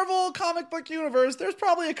in the Marvel comic book universe, there's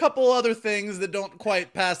probably a couple other things that don't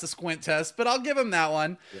quite pass the squint test, but I'll give him that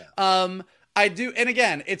one. Yeah. I do, and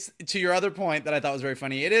again, it's to your other point that I thought was very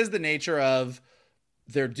funny. It is the nature of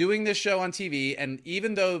they're doing this show on TV, and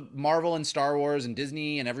even though Marvel and Star Wars and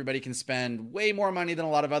Disney and everybody can spend way more money than a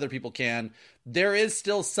lot of other people can, there is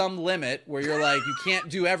still some limit where you're like, you can't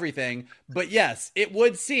do everything. But yes, it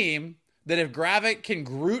would seem that if Gravik can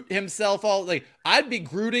Groot himself I'd be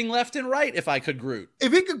Grooting left and right if I could Groot.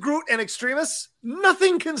 If he could Groot an Extremis,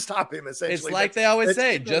 nothing can stop him, essentially. It's like they always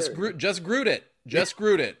say, just Groot it. Just Groot it. Just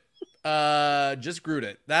Groot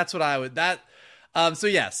it. That's what I would, so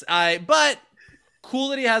yes, but cool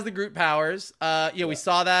that he has the Groot powers. We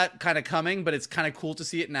saw that kind of coming, but it's kind of cool to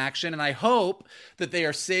see it in action. And I hope that they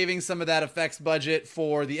are saving some of that effects budget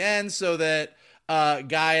for the end so that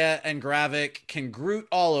Gaia and Gravik can Groot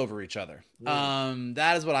all over each other.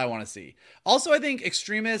 That is what I want to see. Also, I think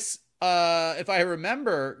Extremis, if I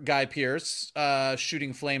remember Guy Pearce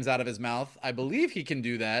shooting flames out of his mouth, I believe he can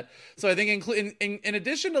do that. So I think in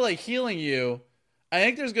addition to like healing you, I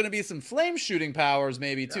think there's going to be some flame shooting powers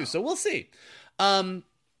maybe too. So we'll see. The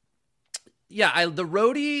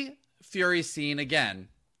Rhodey Fury scene again,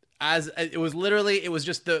 as it was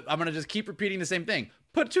just I'm going to just keep repeating the same thing.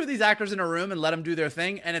 Put two of these actors in a room and let them do their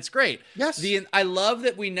thing, and it's great. Yes. I love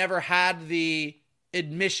that we never had the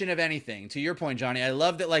admission of anything. To your point, Johnny, I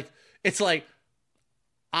love that, it's like,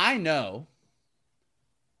 I know,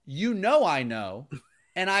 I know,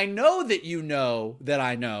 and I know that you know that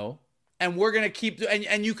I know, and we're going to keep,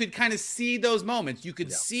 and you could kind of see those moments. You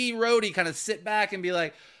could see Rhodey kind of sit back and be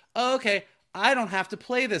like, oh, okay, I don't have to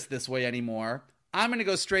play this way anymore. I'm going to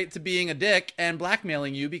go straight to being a dick and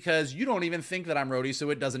blackmailing you because you don't even think that I'm Rhodey, so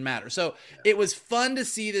it doesn't matter. So it was fun to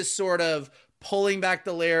see this sort of pulling back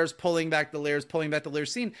the layers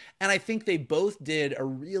scene. And I think they both did a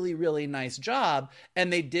really, really nice job.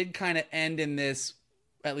 And they did kind of end in this,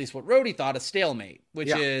 at least what Rhodey thought, a stalemate, which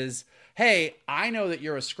is, hey, I know that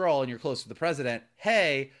you're a Skrull and you're close to the president.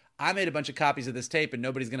 Hey, I made a bunch of copies of this tape and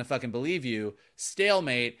nobody's going to fucking believe you.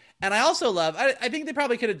 Stalemate. And I also love, I think they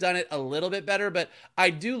probably could have done it a little bit better, but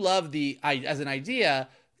I do love as an idea,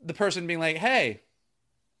 the person being like, hey,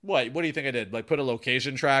 what do you think I did? Like put a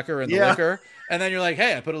location tracker in the liquor? And then you're like,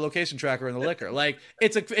 hey, I put a location tracker in the liquor. Like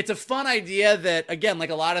it's a fun idea that, again,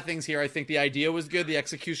 like a lot of things here, I think the idea was good. The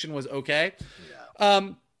execution was okay.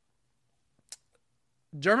 Yeah.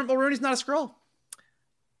 Dermot Mulroney's not a Skrull.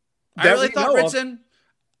 I really thought Ritson...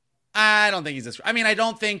 I don't think he's I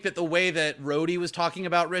don't think that the way that Rhodey was talking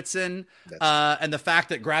about Ritson and the fact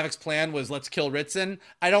that Gravik's plan was let's kill Ritson,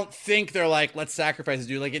 I don't think they're like, let's sacrifice this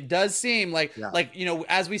dude. Like, it does seem like,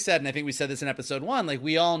 as we said, and I think we said this in episode 1, like,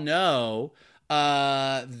 we all know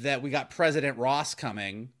that we got President Ross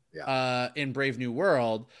coming in Brave New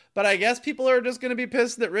World, but I guess people are just going to be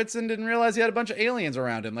pissed that Ritson didn't realize he had a bunch of aliens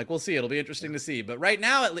around him. Like, we'll see. It'll be interesting to see. But right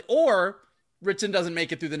now, or Ritson doesn't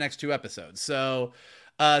make it through the next 2 episodes. So...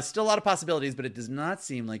 still a lot of possibilities, but it does not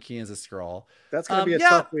seem like he is a Skrull. That's going to be a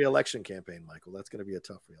tough re-election campaign, Michael. That's going to be a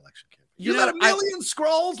tough re-election campaign. You let a million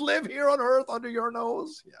Skrulls live here on Earth under your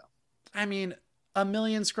nose? Yeah. I mean, a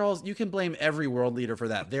million Skrulls, you can blame every world leader for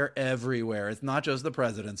that. They're everywhere. It's not just the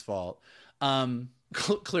president's fault.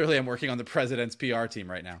 Clearly, I'm working on the president's PR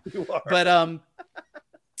team right now. You are. But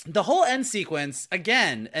the whole end sequence,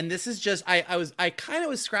 again, and this is just, I kind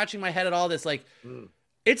of was scratching my head at all this, like,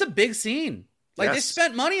 it's a big scene. Like, they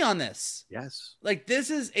spent money on this. Yes. Like, this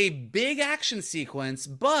is a big action sequence,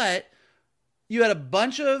 but you had a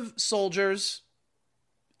bunch of soldiers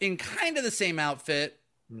in kind of the same outfit,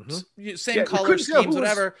 same color schemes,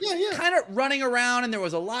 whatever, kind of running around, and there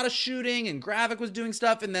was a lot of shooting, and Gravik was doing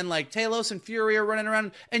stuff, and then, like, Talos and Fury are running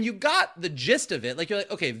around, and you got the gist of it. Like, you're like,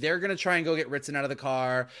 okay, they're going to try and go get Ritson out of the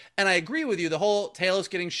car, and I agree with you, the whole Talos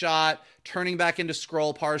getting shot, turning back into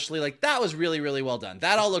Skrull partially, like, that was really, really well done.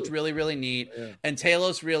 That all looked really, really neat, and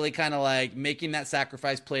Talos really kind of, like, making that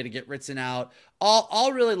sacrifice play to get Ritson out.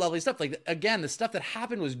 All really lovely stuff. Like, again, the stuff that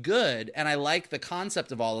happened was good, and I like the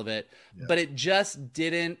concept of all of it, but it just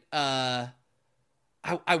didn't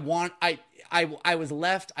I was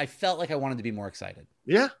left. I felt like I wanted to be more excited.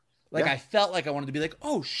 Yeah. Like I felt like I wanted to be like,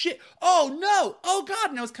 oh shit, oh no, oh god,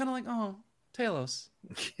 and I was kind of like, oh, Talos.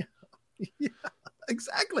 Yeah,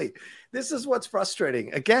 exactly. This is what's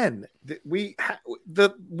frustrating. Again, we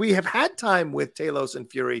have had time with Talos and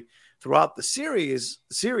Fury throughout the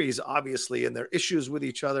series, obviously, and their issues with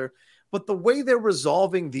each other. But the way they're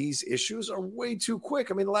resolving these issues are way too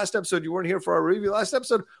quick. I mean, the last episode, you weren't here for our review. Last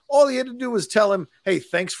episode, all he had to do was tell him, hey,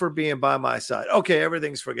 thanks for being by my side. Okay,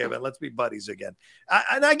 everything's forgiven. Let's be buddies again.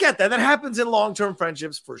 And I get that. That happens in long-term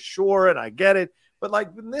friendships for sure, and I get it. But like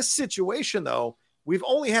in this situation, though, we've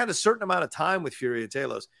only had a certain amount of time with Fury and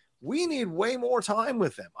Talos. We need way more time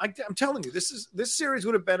with them. I'm telling you, this series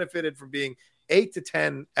would have benefited from being 8 to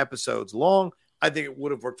 10 episodes long. I think it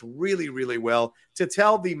would have worked really, really well to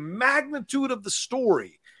tell the magnitude of the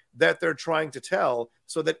story that they're trying to tell,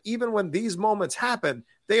 so that even when these moments happen,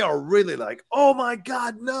 they are really like, oh my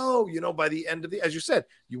God, no, by the end of as you said,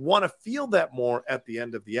 you want to feel that more at the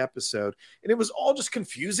end of the episode. And it was all just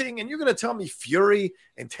confusing. And you're going to tell me Fury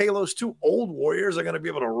and Talos, two old warriors, are going to be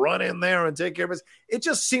able to run in there and take care of it. It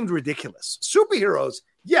just seemed ridiculous. Superheroes,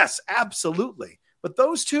 yes, absolutely. But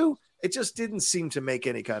those two, it just didn't seem to make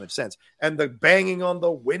any kind of sense. And the banging on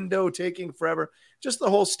the window taking forever, just the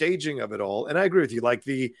whole staging of it all. And I agree with you. Like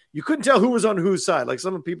you couldn't tell who was on whose side. Like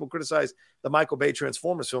some people criticize the Michael Bay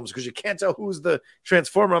Transformers films because you can't tell who's the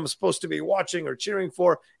Transformer I'm supposed to be watching or cheering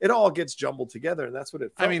for. It all gets jumbled together. And that's what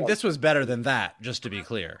it felt like. This was better than that, just to be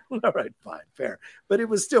clear. All right, fine, fair. But it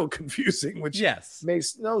was still confusing, which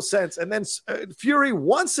makes no sense. And then Fury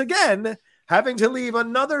once again having to leave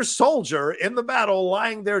another soldier in the battle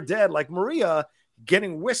lying there dead, like Maria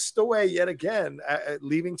getting whisked away yet again,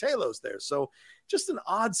 leaving Talos there. So just an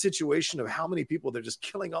odd situation of how many people they're just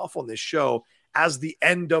killing off on this show as the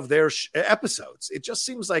end of their episodes. It just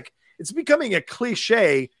seems like it's becoming a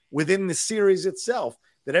cliche within the series itself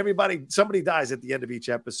that somebody dies at the end of each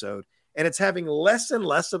episode, and it's having less and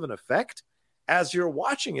less of an effect as you're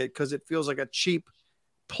watching it because it feels like a cheap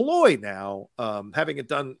ploy now, having it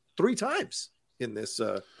done 3 times in this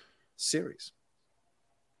series.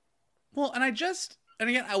 Well, and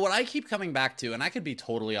again, what I keep coming back to, and I could be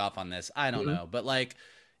totally off on this, I don't know, but like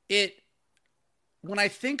when I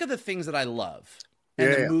think of the things that I love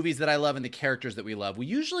and the movies that I love and the characters that we love, we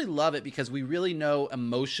usually love it because we really know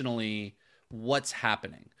emotionally what's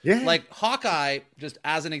happening. Yeah. Like Hawkeye, just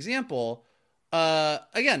as an example,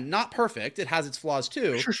 again, not perfect. It has its flaws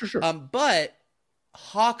too. Sure. But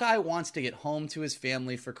Hawkeye wants to get home to his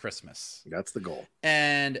family for Christmas. That's the goal.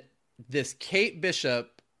 And this Kate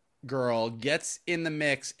Bishop girl gets in the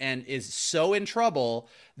mix and is so in trouble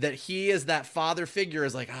that he, as that father figure,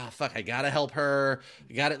 is like, fuck, I gotta help her.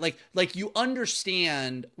 I got it. Like you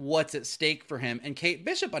understand what's at stake for him. And Kate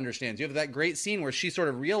Bishop understands. You have that great scene where she sort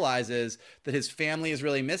of realizes that his family is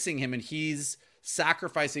really missing him and he's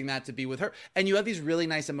sacrificing that to be with her. And you have these really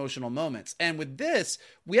nice emotional moments. And with this,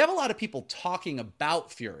 we have a lot of people talking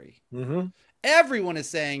about Fury. Mm-hmm. Everyone is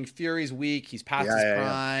saying Fury's weak. He's past his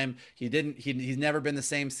prime. Yeah. He's never been the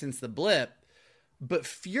same since the blip. But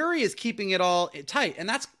Fury is keeping it all tight. And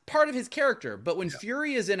that's part of his character. But when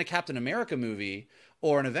Fury is in a Captain America movie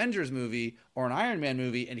or an Avengers movie or an Iron Man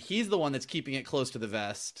movie, and he's the one that's keeping it close to the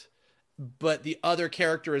vest, but the other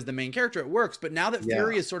character is the main character, it works. But now that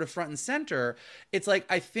Fury is sort of front and center, it's like,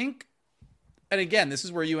 I think, and again, this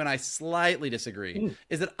is where you and I slightly disagree,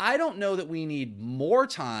 is that I don't know that we need more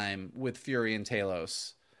time with Fury and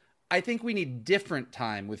Talos. I think we need different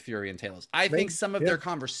time with Fury and Talos. I think some of their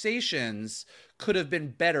conversations could have been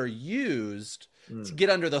better used to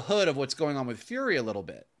get under the hood of what's going on with Fury a little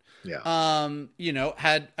bit. Yeah.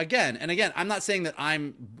 Had again, I'm not saying that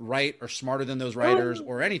I'm right or smarter than those writers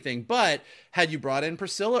or anything, but had you brought in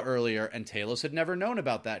Priscilla earlier and Talos had never known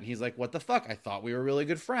about that, and he's like, what the fuck? I thought we were really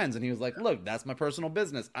good friends. And he was like, look, that's my personal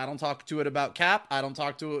business. I don't talk to it about Cap. I don't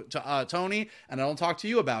talk to Tony, and I don't talk to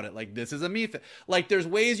you about it. Like, this is a me thing. Like, there's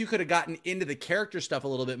ways you could have gotten into the character stuff a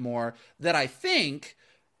little bit more that I think,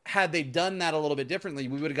 had they done that a little bit differently,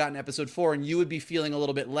 we would have gotten episode 4 and you would be feeling a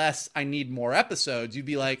little bit less, I need more episodes. You'd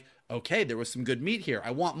be like, okay, there was some good meat here. I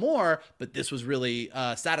want more, but this was really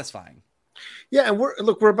satisfying. Yeah, and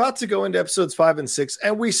we're about to go into episodes 5 and 6,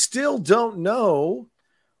 and we still don't know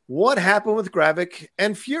what happened with Gravik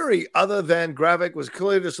and Fury, other than Gravik was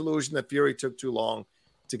clearly disillusioned that Fury took too long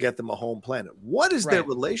to get them a home planet. What is their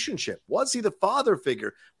relationship? Was he the father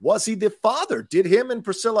figure? Was he the father? Did him and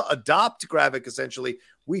Priscilla adopt Gravik, essentially?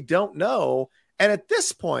 We don't know. And at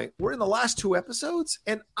this point, we're in the last 2 episodes,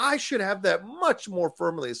 and I should have that much more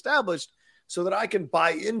firmly established so that I can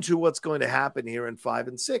buy into what's going to happen here in 5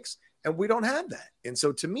 and 6. And we don't have that. And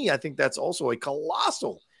so to me, I think that's also a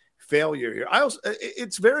colossal failure here.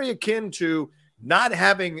 It's very akin to not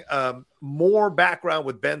having more background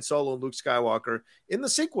with Ben Solo and Luke Skywalker in the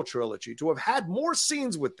sequel trilogy, to have had more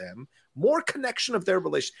scenes with them, more connection of their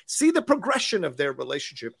relationship, see the progression of their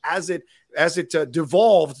relationship as it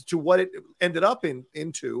devolved to what it ended up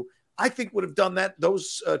into. I think would have done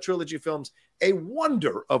those trilogy films a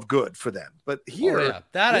wonder of good for them. But here,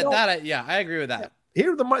 I agree with that.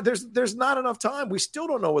 Here, there's not enough time. We still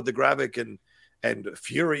don't know what the Gravik and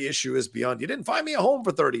Fury issue is beyond. You didn't find me a home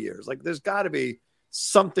for 30 years. Like, there's got to be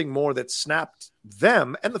something more that snapped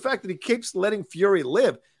them. And the fact that he keeps letting Fury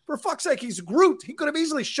live. For fuck's sake, he's Groot. He could have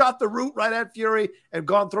easily shot the root right at Fury and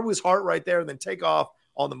gone through his heart right there and then take off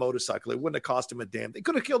on the motorcycle. It wouldn't have cost him a damn thing. He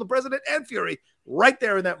could have killed the president and Fury right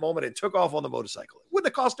there in that moment and took off on the motorcycle. It wouldn't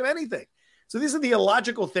have cost him anything. So these are the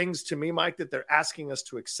illogical things to me, Mike, that they're asking us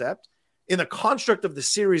to accept in the construct of the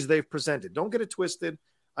series they've presented. Don't get it twisted.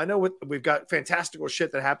 I know we've got fantastical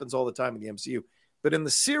shit that happens all the time in the MCU, but in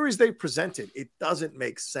the series they presented, it doesn't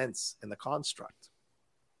make sense in the construct.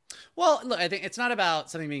 Well, look, I think it's not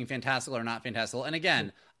about something being fantastical or not fantastical. And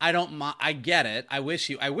again, I get it. I wish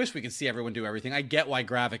we could see everyone do everything. I get why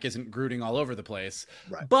Gravik isn't grooting all over the place.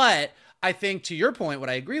 Right. But I think, to your point, what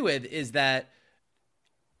I agree with is that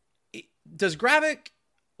does Gravik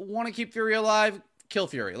want to keep Fury alive? Kill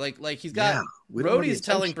Fury. Like he's got Rhodey's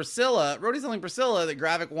telling Priscilla that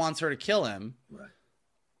Gravik wants her to kill him. Right.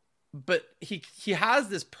 But he has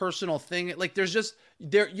this personal thing. Like there's this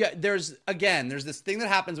thing that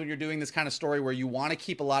happens when you're doing this kind of story where you want to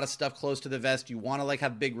keep a lot of stuff close to the vest. You want to like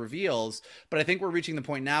have big reveals, but I think we're reaching the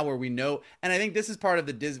point now where we know, and I think this is part of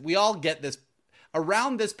we all get this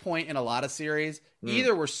around this point in a lot of series.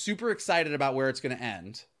 Either we're super excited about where it's going to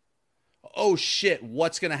end. Oh shit,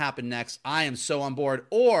 what's going to happen next? I am so on board.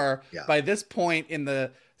 Or by this point in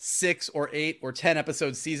the 6 or 8 or 10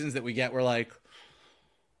 episode seasons that we get, we're like,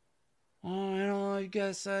 oh, I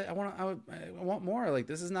guess I want more. Like,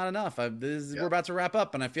 this is not enough. We're about to wrap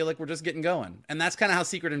up, and I feel like we're just getting going. And that's kind of how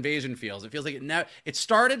Secret Invasion feels. It feels like it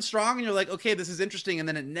started strong, and you're like, okay, this is interesting, and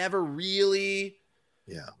then it never really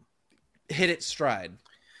hit its stride.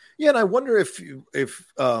 Yeah, and I wonder if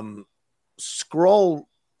Skrull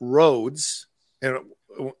Rhodes, and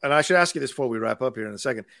I should ask you this before we wrap up here in a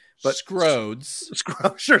second, but Scrooge,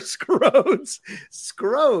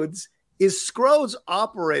 is Scrooge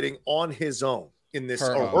operating on his own in this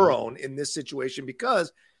her own in this situation?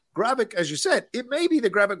 Because Gravik, as you said, it may be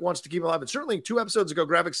that Gravik wants to keep him alive, and certainly 2 episodes ago,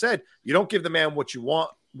 Gravik said, "You don't give the man what he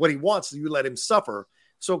wants, you let him suffer."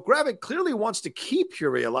 So Gravik clearly wants to keep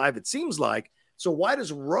Fury alive. It seems like. So why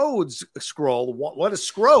does Rhodes Scrooge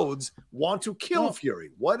want to kill Fury?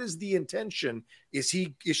 What is the intention? Is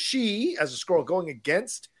she as a Skrull going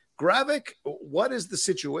against Gravik? What is the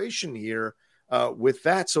situation here with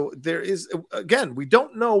that? So there is, again, we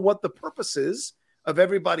don't know what the purposes of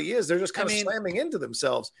everybody is. They're just kind of slamming into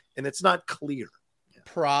themselves, and it's not clear.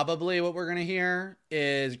 Probably what we're going to hear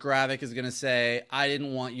is Gravik is going to say, I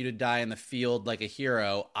didn't want you to die in the field like a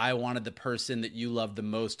hero. I wanted the person that you loved the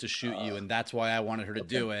most to shoot you, and that's why I wanted her to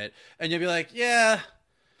do it. And you'll be like, yeah,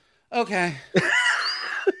 okay.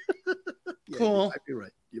 Cool.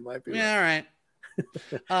 You might be right. Yeah,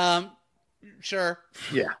 all right. Sure.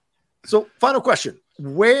 Yeah. So, final question.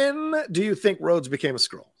 When do you think Rhodes became a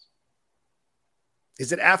Skrull?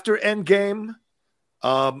 Is it after Endgame?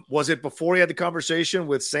 Was it before he had the conversation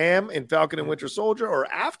with Sam in Falcon and Winter Soldier,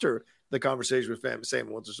 or after the conversation with Sam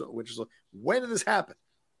and Winter Soldier? When did this happen?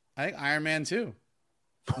 I think Iron Man 2.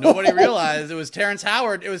 Nobody realized it was Terrence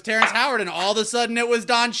Howard. And all of a sudden it was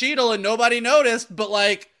Don Cheadle, and nobody noticed. But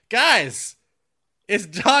like, guys, it's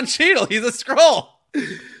Don Cheadle. He's a Skrull.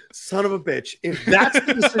 Son of a bitch. If that's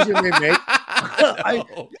the decision they make,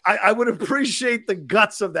 I would appreciate the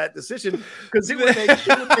guts of that decision, because it would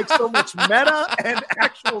make so much meta and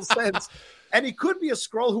actual sense. And he could be a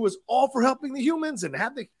Skrull who was all for helping the humans and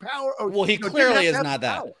have the power. Well, he clearly is not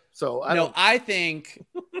that. Power. So I think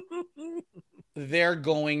they're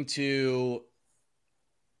going to.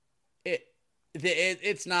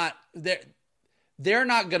 It's not. They're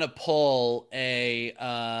not going to pull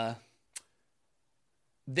a.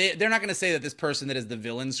 They're not going to say that this person that is the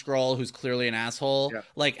villain Skrull, who's clearly an asshole,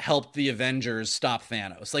 like helped the Avengers stop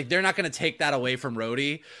Thanos. Like, they're not going to take that away from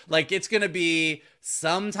Rhodey. Like, it's going to be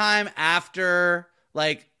sometime after,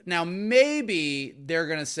 like, now maybe they're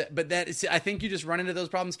going to say, but I think you just run into those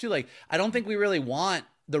problems too. Like, I don't think we really want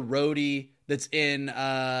the Rhodey that's in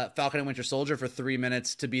Falcon and Winter Soldier for 3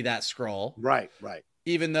 minutes to be that Skrull. Right.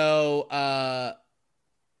 Even though,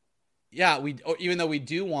 even though we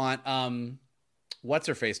do want, what's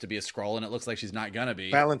her face to be a Skrull, and it looks like she's not gonna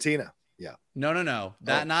be. Valentina. Yeah. No.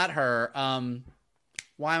 That not her.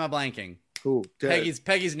 Why am I blanking? Who?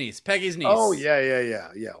 Peggy's niece. Oh yeah.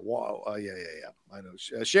 Wow. Yeah. I know.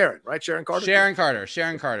 Sharon, right? Sharon Carter.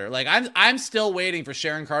 Sharon Carter. Like I'm still waiting for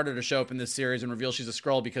Sharon Carter to show up in this series and reveal she's a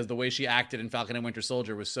Skrull, because the way she acted in Falcon and Winter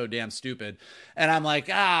Soldier was so damn stupid. And I'm like,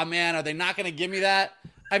 man, are they not going to give me that?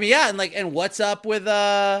 I mean, yeah. And what's up with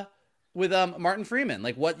Martin Freeman?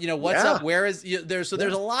 Like what's up? Where is there's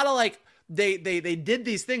a lot of like they did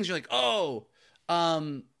these things. You're like,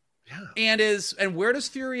 and where does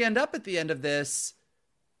Fury end up at the end of this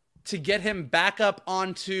to get him back up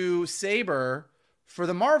onto Saber for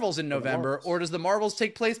the Marvels in November, or does the Marvels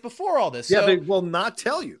take place before all this? Yeah, they will not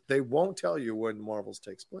tell you. They won't tell you when Marvels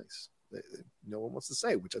takes place. No one wants to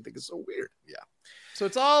say, which I think is so weird. Yeah. So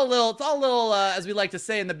it's all a little, as we like to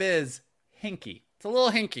say in the biz, hinky. It's a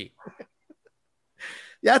little hinky.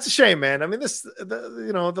 Yeah, it's a shame, man. I mean,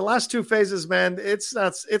 the last two phases, man, it's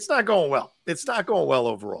not going well. It's not going well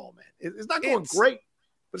overall, man. It's not going great,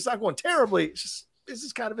 but it's not going terribly. It's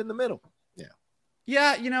just kind of in the middle. Yeah.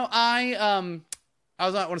 Yeah, I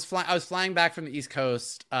was flying back from the East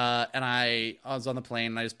Coast, and I was on the plane,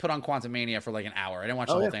 and I just put on Quantumania for like an hour. I didn't watch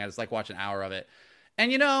the whole thing. I just like watch an hour of it.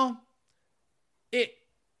 And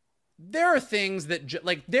there are things that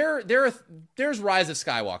like there's Rise of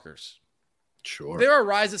Skywalkers. Sure. There are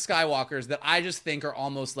Rise of Skywalkers that I just think are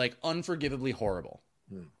almost like unforgivably horrible.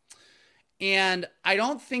 And I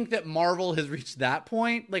don't think that Marvel has reached that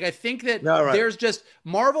point. Like, I think that there's just the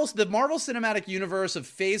Marvel Cinematic Universe of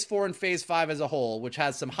Phase 4 and Phase 5 as a whole, which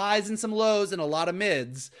has some highs and some lows and a lot of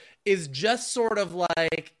mids, is just sort of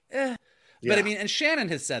like, eh. But I mean, and Shannon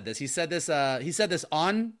has said this. He said this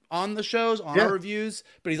on the shows, on our reviews,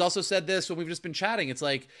 but he's also said this when we've just been chatting. It's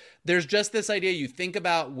like, there's just this idea. You think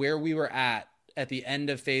about where we were at the end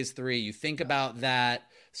of Phase 3. You think about that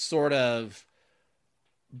sort of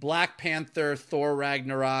Black Panther, Thor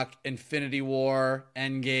Ragnarok, Infinity War,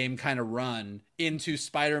 Endgame kind of run into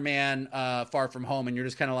Spider-Man Far From Home, and you're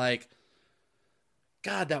just kind of like,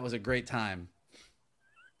 God, that was a great time.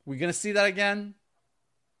 We gonna see that again?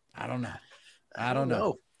 I don't know. I don't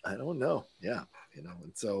know. Yeah,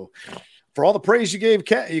 and so for all the praise we gave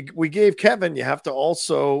Kevin, you have to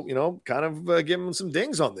also, kind of give him some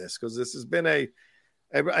dings on this, because this has been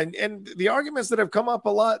and the arguments that have come up a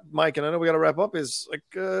lot, Mike, and I know we got to wrap up, is like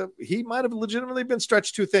he might have legitimately been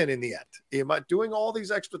stretched too thin in the end. He might doing all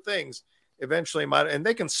these extra things eventually might, and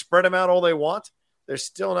they can spread them out all they want. They're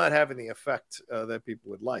still not having the effect that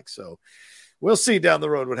people would like. So we'll see down the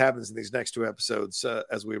road what happens in these next two episodes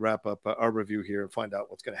as we wrap up our review here and find out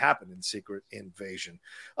what's going to happen in Secret Invasion.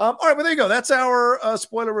 All right, well, there you go. That's our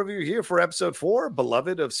spoiler review here for episode 4,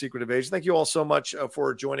 Beloved of Secret Invasion. Thank you all so much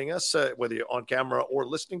for joining us, whether you're on camera or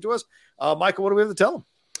listening to us. Michael, what do we have to tell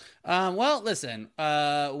them? Well, listen,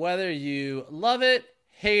 whether you love it,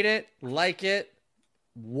 hate it, like it,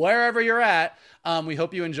 wherever you're at, we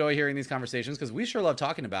hope you enjoy hearing these conversations, because we sure love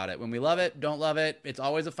talking about it. When we love it, don't love it, it's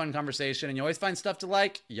always a fun conversation, and you always find stuff to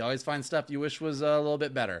like. You always find stuff you wish was a little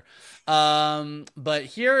bit better. But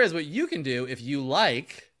here is what you can do if you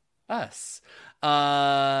like us.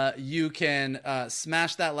 You can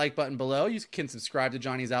smash that like button below. You can subscribe to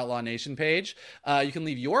Johnny's Outlaw Nation page. You can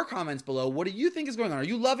leave your comments below. What do you think is going on? Are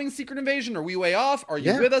you loving Secret Invasion? Are we way off? Are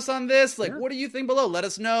you with us on this? Like, what do you think below? Let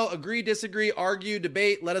us know. Agree, disagree, argue,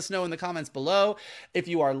 debate. Let us know in the comments below. If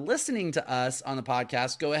you are listening to us on the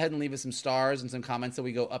podcast, go ahead and leave us some stars and some comments so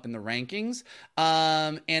we go up in the rankings.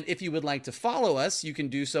 And if you would like to follow us, you can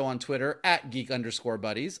do so on Twitter at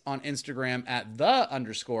 @geek_buddies, on Instagram at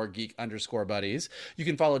 @the_geek_buddies. You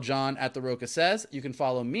can follow John at The Roca Says. You can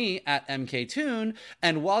follow me at MKToon.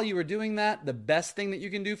 And while you are doing that, the best thing that you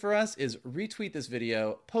can do for us is retweet this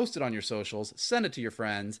video, post it on your socials, send it to your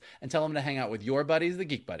friends, and tell them to hang out with your buddies, the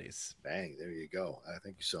Geek Buddies. Bang, there you go.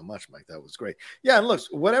 Thank you so much, Mike. That was great. Yeah, and look,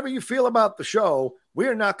 whatever you feel about the show,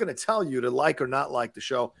 we're not going to tell you to like or not like the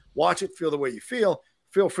show. Watch it, feel the way you feel.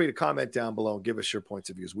 Feel free to comment down below and give us your points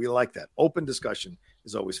of views. We like that. Open discussion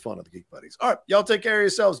is always fun on the Geek Buddies. All right, y'all take care of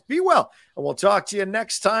yourselves. Be well. And we'll talk to you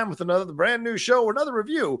next time with another brand new show or another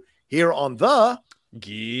review here on the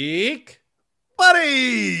Geek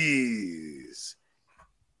Buddies.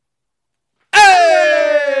 Hey!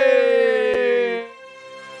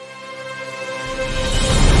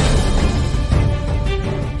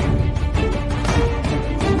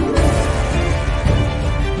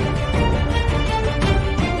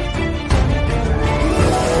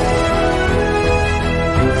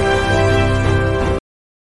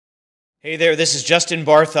 Hey there, this is Justin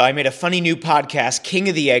Bartha. I made a funny new podcast, King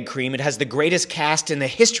of the Egg Cream. It has the greatest cast in the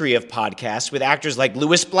history of podcasts with actors like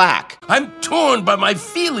Louis Black. I'm torn by my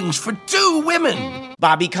feelings for two women.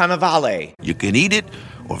 Bobby Cannavale. You can eat it,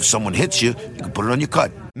 or if someone hits you, you can put it on your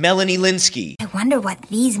cut. Melanie Linsky. I wonder what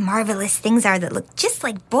these marvelous things are that look just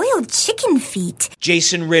like boiled chicken feet.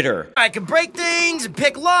 Jason Ritter. I can break things and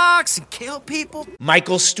pick locks and kill people.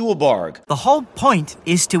 Michael Stuhlbarg. The whole point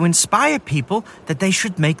is to inspire people that they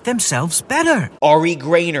should make themselves better. Ari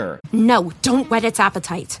Grainer. No, don't whet its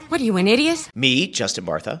appetite. What are you, an idiot? Me, Justin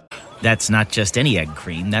Bartha. That's not just any egg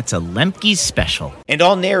cream, that's a Lemke's special. And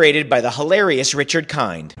all narrated by the hilarious Richard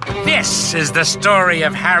Kind. This is the story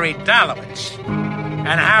of Harry Dalowitz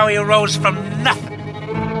and how he rose from nothing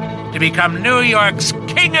to become New York's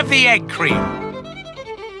King of the Egg Cream.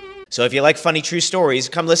 So if you like funny true stories,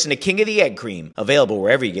 come listen to King of the Egg Cream, available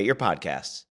wherever you get your podcasts.